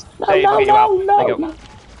 No!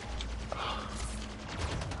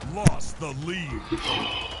 Lost the lead.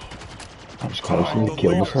 I was close to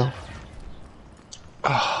kill myself.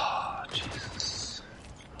 Oh, Jesus.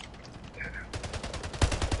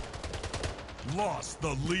 Lost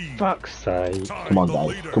the lead. Fuck's sake. Come on,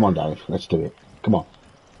 Dave. Come on, Dave. Let's do it. Come on.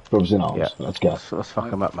 Brothers in arms. Yeah. Let's go. Let's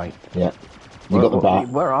fuck him up, mate. Yeah. You got the bat.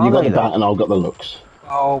 Where are you got they, the bat, and I've got the looks.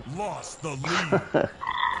 Oh. Lost the lead.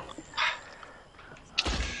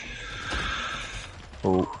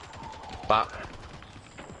 Oh. Bat.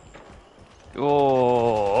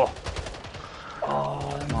 Oh.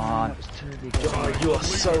 Oh, come on. Oh, you are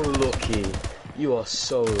so lucky. You are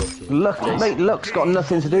so lucky. Look, mate, luck's got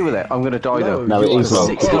nothing to do with it. I'm going to die though. No, it is luck.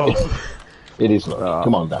 It is luck. Oh,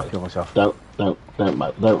 Come on, Dave. Kill myself. Don't lie.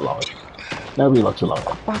 Nobody likes to lie.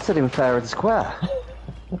 I battered him fair and square.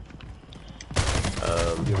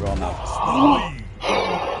 You're on that.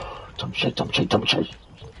 Tumshie.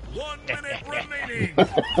 1 minute remaining.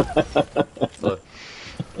 Look.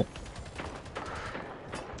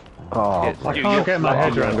 Oh, I can't get my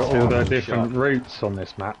head around all the different routes on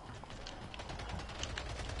this map.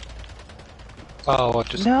 Oh, I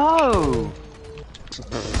just... No!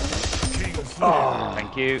 Oh,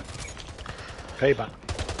 thank you. Payback.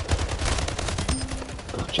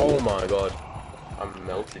 Oh my god. I'm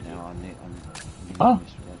melting. Now I'm Oh.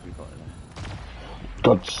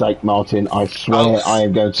 God's sake, Martin, I swear I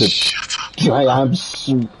am going to...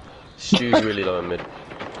 Stu's really low in mid.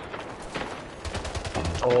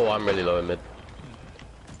 Oh, I'm really low in mid.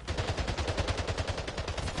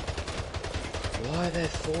 Why are there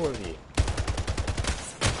 4 of you?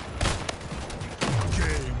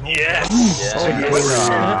 Yes.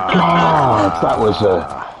 God, that was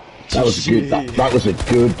a good game. That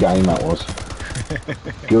was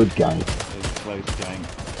good game. It was a close game.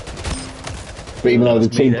 But even though the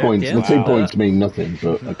 2 points, yeah. the 2 points mean nothing.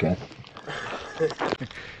 But okay.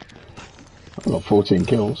 I've got 14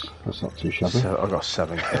 kills. That's not too shabby. So I've got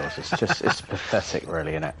 7 kills. It's pathetic,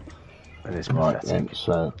 really, isn't it? It is Right pathetic. then,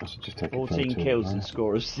 so let's just take 14 kills and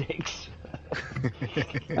score of 6.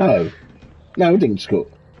 Oh, no, I didn't score.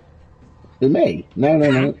 Me?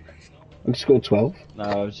 No. I scored 12. No,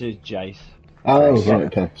 it was just Jayce. Oh, right,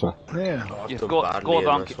 okay, sorry. Yeah. Your scores aren't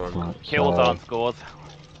kills aren't scores.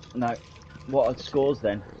 No. What are scores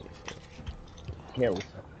then? Kills.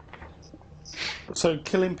 So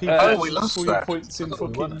killing people we lost for your points in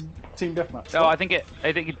fucking team deathmatch. No, I think it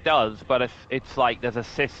does, but if it's like there's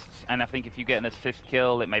assists, and I think if you get an assist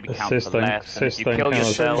kill, it maybe counts for less. And if you kill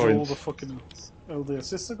yourself, all the fucking the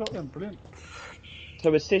assists I got then, brilliant.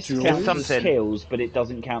 So assists counts as kills, but it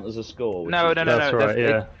doesn't count as a score. No. That's right,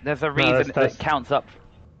 yeah. There's a reason it counts up.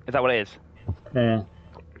 Is that what it is? Yeah.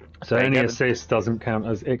 So any assist doesn't count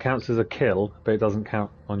as it counts as a kill, but it doesn't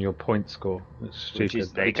count on your point score. It's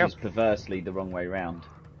stupid. Which is perversely the wrong way round.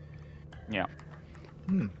 Yeah.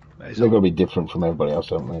 They've got to be different from everybody else,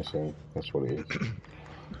 haven't they? So that's what it is.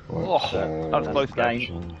 Right, that was a close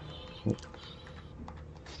game.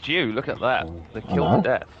 Stu, look at that. The kill to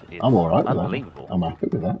death is I'm alright with unbelievable. that. I'm happy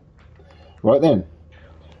with that. Right then.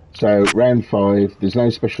 So round 5, there's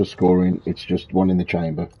no special scoring, it's just one in the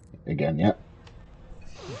chamber. Again, yeah.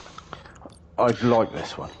 I'd like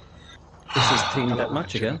this one. This is team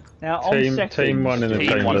deathmatch again. Now on settings, team 1 in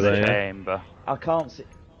the chamber. I can't see.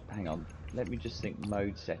 Hang on. Let me just think.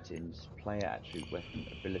 Mode settings, player attribute, weapon,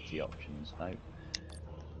 ability options. No.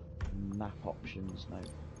 Map options. No.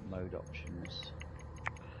 Mode options.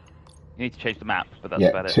 You need to change the map, but that's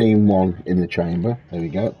about it. Team 1 in the chamber. There we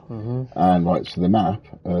go. And right, so the map.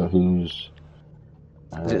 Who's?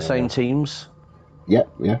 Is it same teams? Yeah.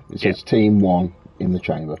 It says team 1 in the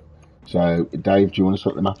chamber. So, Dave, do you want to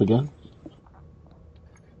set the map again?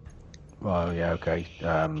 Oh yeah, okay.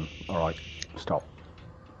 Alright, stop.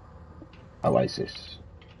 Oasis.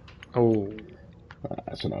 Oh.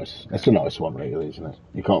 That's a nice one, really, isn't it?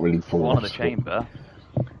 You can't really fall One off in the chamber.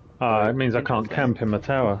 It means I can't camp in my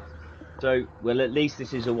tower. So, well, at least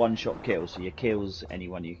this is a one-shot kill. So your kills,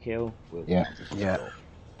 anyone you kill, will count as a score.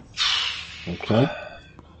 Okay.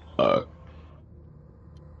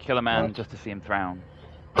 Kill a man just to see him drown.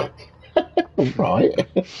 Right.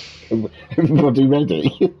 Everybody ready?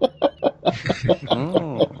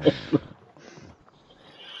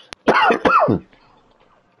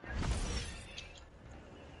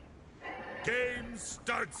 Game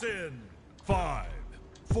starts in 5,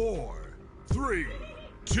 4, 3,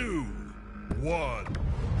 2, 1.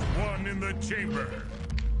 One in the chamber.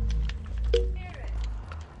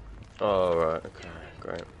 Oh, right, okay,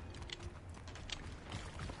 great.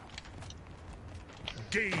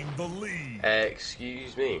 Gain the lead.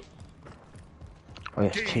 Excuse me. Oh,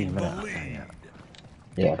 yes, team, innit?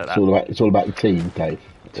 Yeah, it's all about the team, Dave.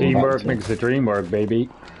 Teamwork makes the dream work, baby.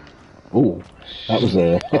 Oh, that was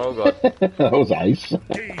Oh god. that was ace.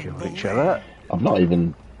 Kill each other. I've not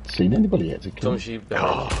even seen anybody yet to kill. Tumshie,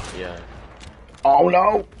 yeah. Oh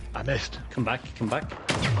no! I missed. Come back, come back.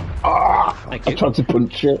 I tried to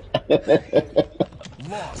punch it.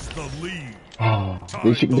 Lost the lead. At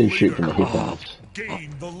least you can do shoot from the hip out.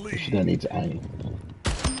 You don't need to aim.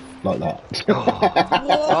 Like that.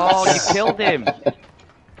 Oh, you killed him!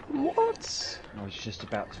 What? I was just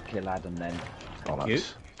about to kill Adam then. You?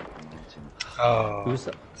 Oh. Who's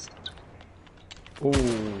that? Oh,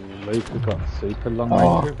 Luka got super long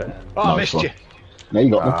range then. Oh, I missed you. No, you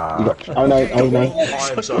got me. You got. Oh no.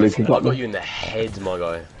 I'm sorry. Luka I got got me. you in the head, my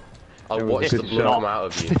guy. I watched the blood come out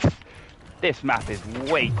of you. This map is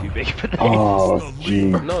way too big for this. Oh, gee.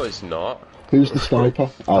 No, it's not. Who's the sniper?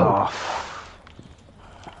 Oh.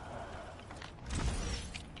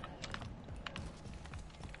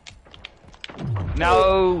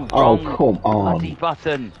 No! Oh, Wrong come on. bloody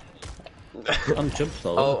button. I'm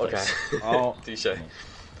jumping all Oh, over the okay. place. Oh, Touche.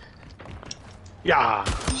 Yeah.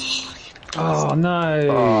 Oh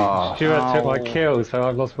no! Stuart took my kill, so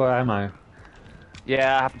I've lost my ammo.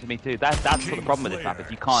 Yeah, it happened to me too. That's the problem with this map,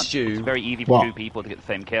 is you can't. Stu. It's very easy for two people to get the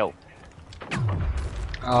same kill.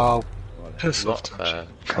 Oh. Not fair.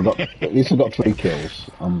 At least I got 3 kills.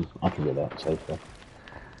 I'm happy with that so far.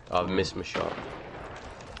 I've missed my shot.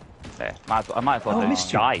 There, I might as well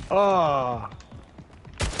just die. Oh.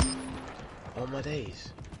 Oh my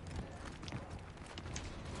days.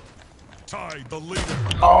 Tied the leader.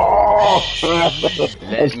 Oh!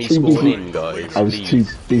 Let me spawn in, guys. I was too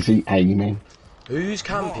busy aiming. Who's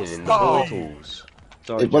camping in the portals?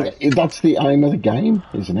 sorry. That's the aim of the game,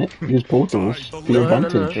 isn't it? Use portals for your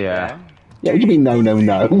advantage. Yeah. Yeah, what do you mean, no?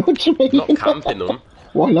 What do you mean? Not camping them.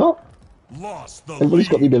 Why not? Lost the Everybody's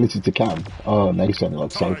got the lead. ability to camp. Oh, no, you sound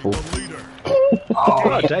like Tied Safel. the leader.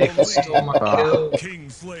 Oh, Dave. Stole my kill.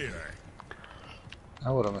 Kingslayer.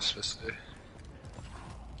 Now what am I supposed to do?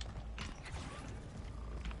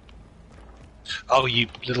 Oh, you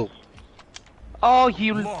little... Oh,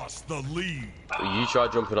 you lost the lead. You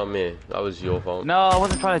tried jumping on me. That was your fault. No, I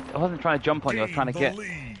wasn't trying to jump on you. I was trying to get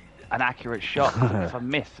an accurate shot. If I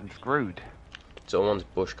miss, I'm screwed. Someone's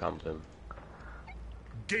bush camping.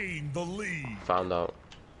 Gain the lead. Found out.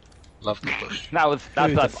 Love the bush.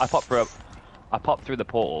 That's I popped through the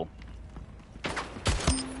portal.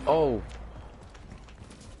 Oh.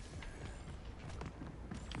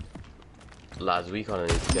 Lads, we kind of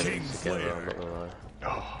need to get it together, I'm not gonna lie.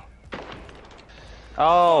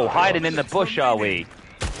 Oh, hiding in the bush, are we?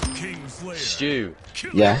 Stu.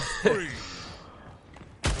 Yeah.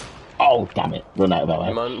 Oh, damn it. Run out of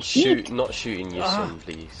ammo. Man, not shooting your son,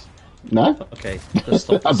 please. No? Okay.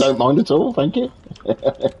 I don't mind at all, thank you.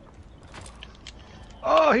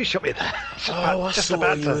 Oh, he shot me there. I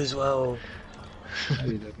saw you as well. No,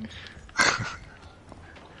 he didn't.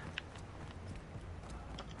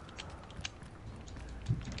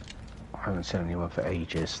 I haven't seen anyone for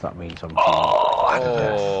ages. That means I'm.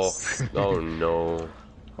 Oh no.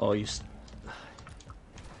 Oh, you.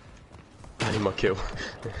 I need my kill.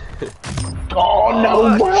 Oh,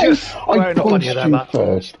 no way! I not on you punched there, you Matt.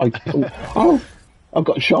 first. Oh, I've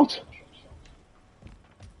got shot.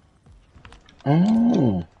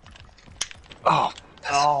 Oh.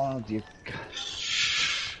 Oh, dear.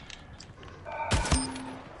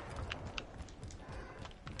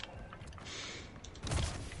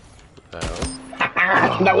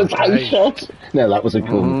 That was a shot. No, that was a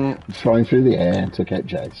cool. Flying through the air and took out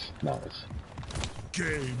Jayce. Nice.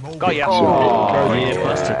 Got ya. Oh, you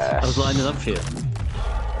bastard. I was lining up for you.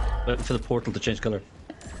 Waiting for the portal to change colour.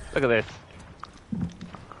 Look at this.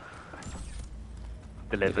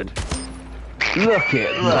 Delivered. Look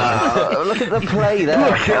at that! Look at the play there.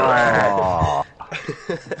 Look at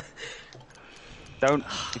that. Don't.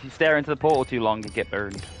 If you stare into the portal too long, you get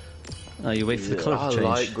burned. No, you wait for the colour to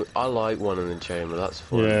change. I like one in the chamber, that's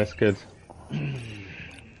fun. Yeah, it's good.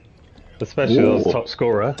 Especially those top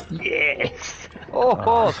scorer. Yes!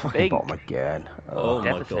 Oh, Spink! Bottom again. Oh my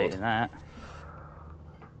Devastating god.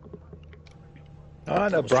 that. Oh,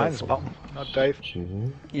 no, Brian's bottom, not Dave.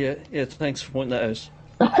 Yeah, thanks for pointing that out.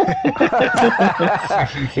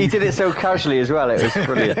 He did it so casually as well, it was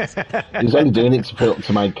brilliant. He's only doing it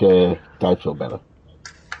to make Dave feel better.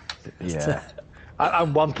 Yeah.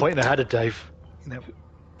 I'm 1 point ahead of Dave. You know.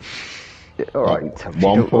 Alright,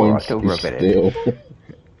 1 point don't is rub it in.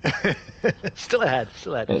 Still ahead. It's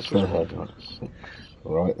still ahead.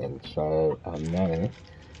 Right then, so now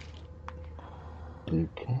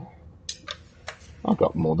Luka. I've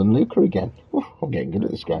got more than Luka again. Oof, I'm getting good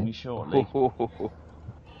at this game. Shortly.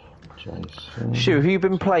 Jason. Stu, have you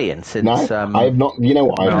been playing since... No, I have not. You know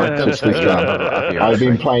what? I've not touched this game. I've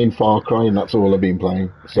been playing Far Cry, and that's all I've been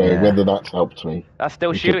playing. So whether that's helped me... That's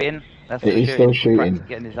still shooting. It is still shooting.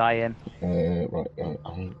 Getting his eye in. Right, 8.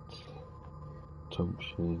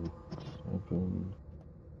 Tumshie, 7.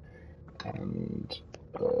 And...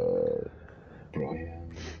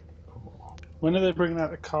 Brian... When are they bringing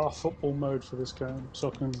out a car football mode for this game so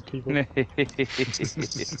I can keep up?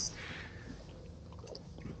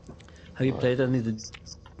 Have you played any of the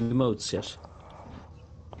modes yet?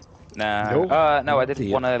 No. No, I did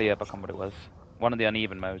one earlier, but I can't remember what it was. One of the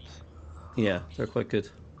uneven modes. Yeah, they're quite good.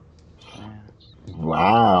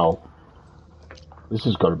 Wow. This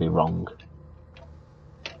has got to be wrong.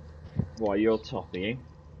 Why, you're top, are you?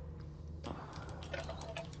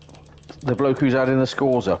 The bloke who's adding the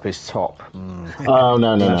scores up is top. Oh,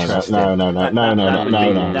 no.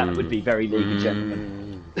 That would be very League of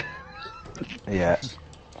Gentlemen. Yeah.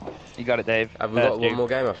 You got it, Dave. Have we got one more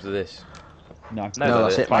game after this? No, that's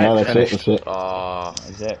it. No, that's it. Ah, that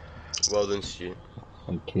is it. Well done, Stu.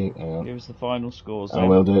 Thank you. Give us the final scores. I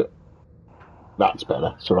will do it. That's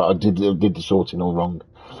better. It's alright, I did the sorting all wrong.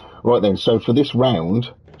 Right then, so for this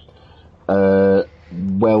round,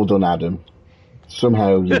 well done, Adam.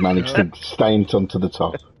 Somehow you managed to stay onto the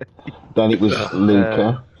top. Then it was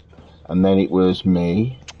Luka, and then it was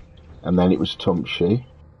me, and then it was Tumshie,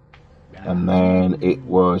 and then it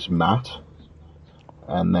was Matt,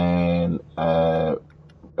 and then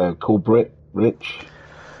cruelbrit, Rich,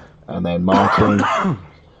 and then Martin,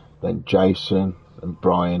 then Jason, and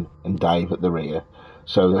Brian, and Dave at the rear.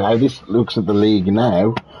 So how this looks at the league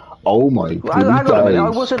now... Oh my god! Hang on a minute.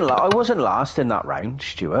 I wasn't last in that round,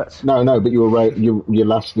 Stuart. No, but you were you're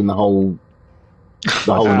last in the whole round.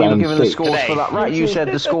 You were given the 6. scores for that round. You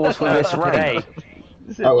said the scores for this round.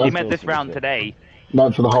 You meant this round today.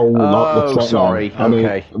 No, for the whole lot. Oh, sorry. I mean,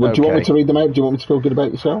 Okay. Do you want me to read them out? Do you want me to feel good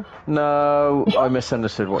about yourself? No, I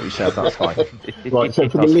misunderstood what you said. That's fine. Right. So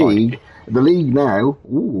for the league now,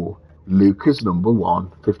 Luka's number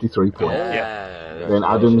 1, 53 points. Yeah. Then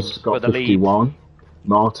Adam's got 51.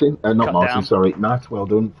 Martin, Matt, well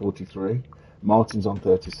done, 43. Martin's on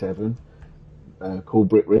 37.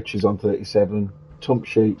 Cruelbrit Rich is on 37.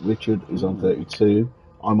 Tumshie Richard is on 32.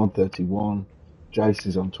 I'm on 31. Jayce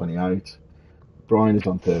is on 28. Brian is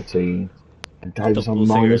on 13. And Dave is on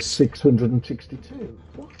minus 662.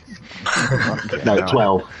 What? No,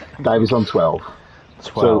 12. Dave is on 12.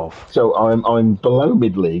 12. So I'm below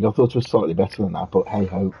mid league. I thought it was slightly better than that, but hey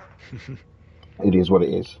ho, it is what it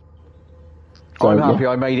is. So, I'm happy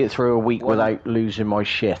I made it through a week without losing my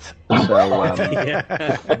shit. So we're all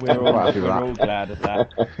glad of that.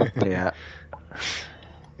 Yeah.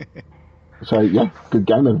 So good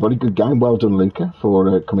game, everybody. Good game. Well done, Luka,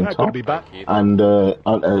 for coming top. Good to be back. And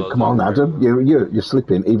come on, Adam, you're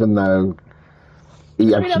slipping, even though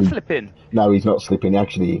he actually. I'm slipping. No, he's not slipping.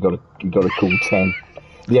 Actually, he got a cool 10.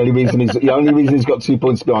 The only reason he's got 2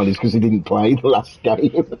 points behind is because he didn't play the last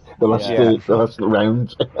game, the last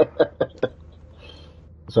round.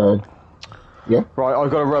 So, yeah. Right, I've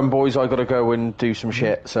got to run, boys. I've got to go and do some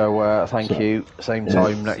shit. So, thank you. Same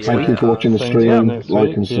time next week. Thank you for watching the stream.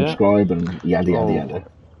 Like and subscribe and yada.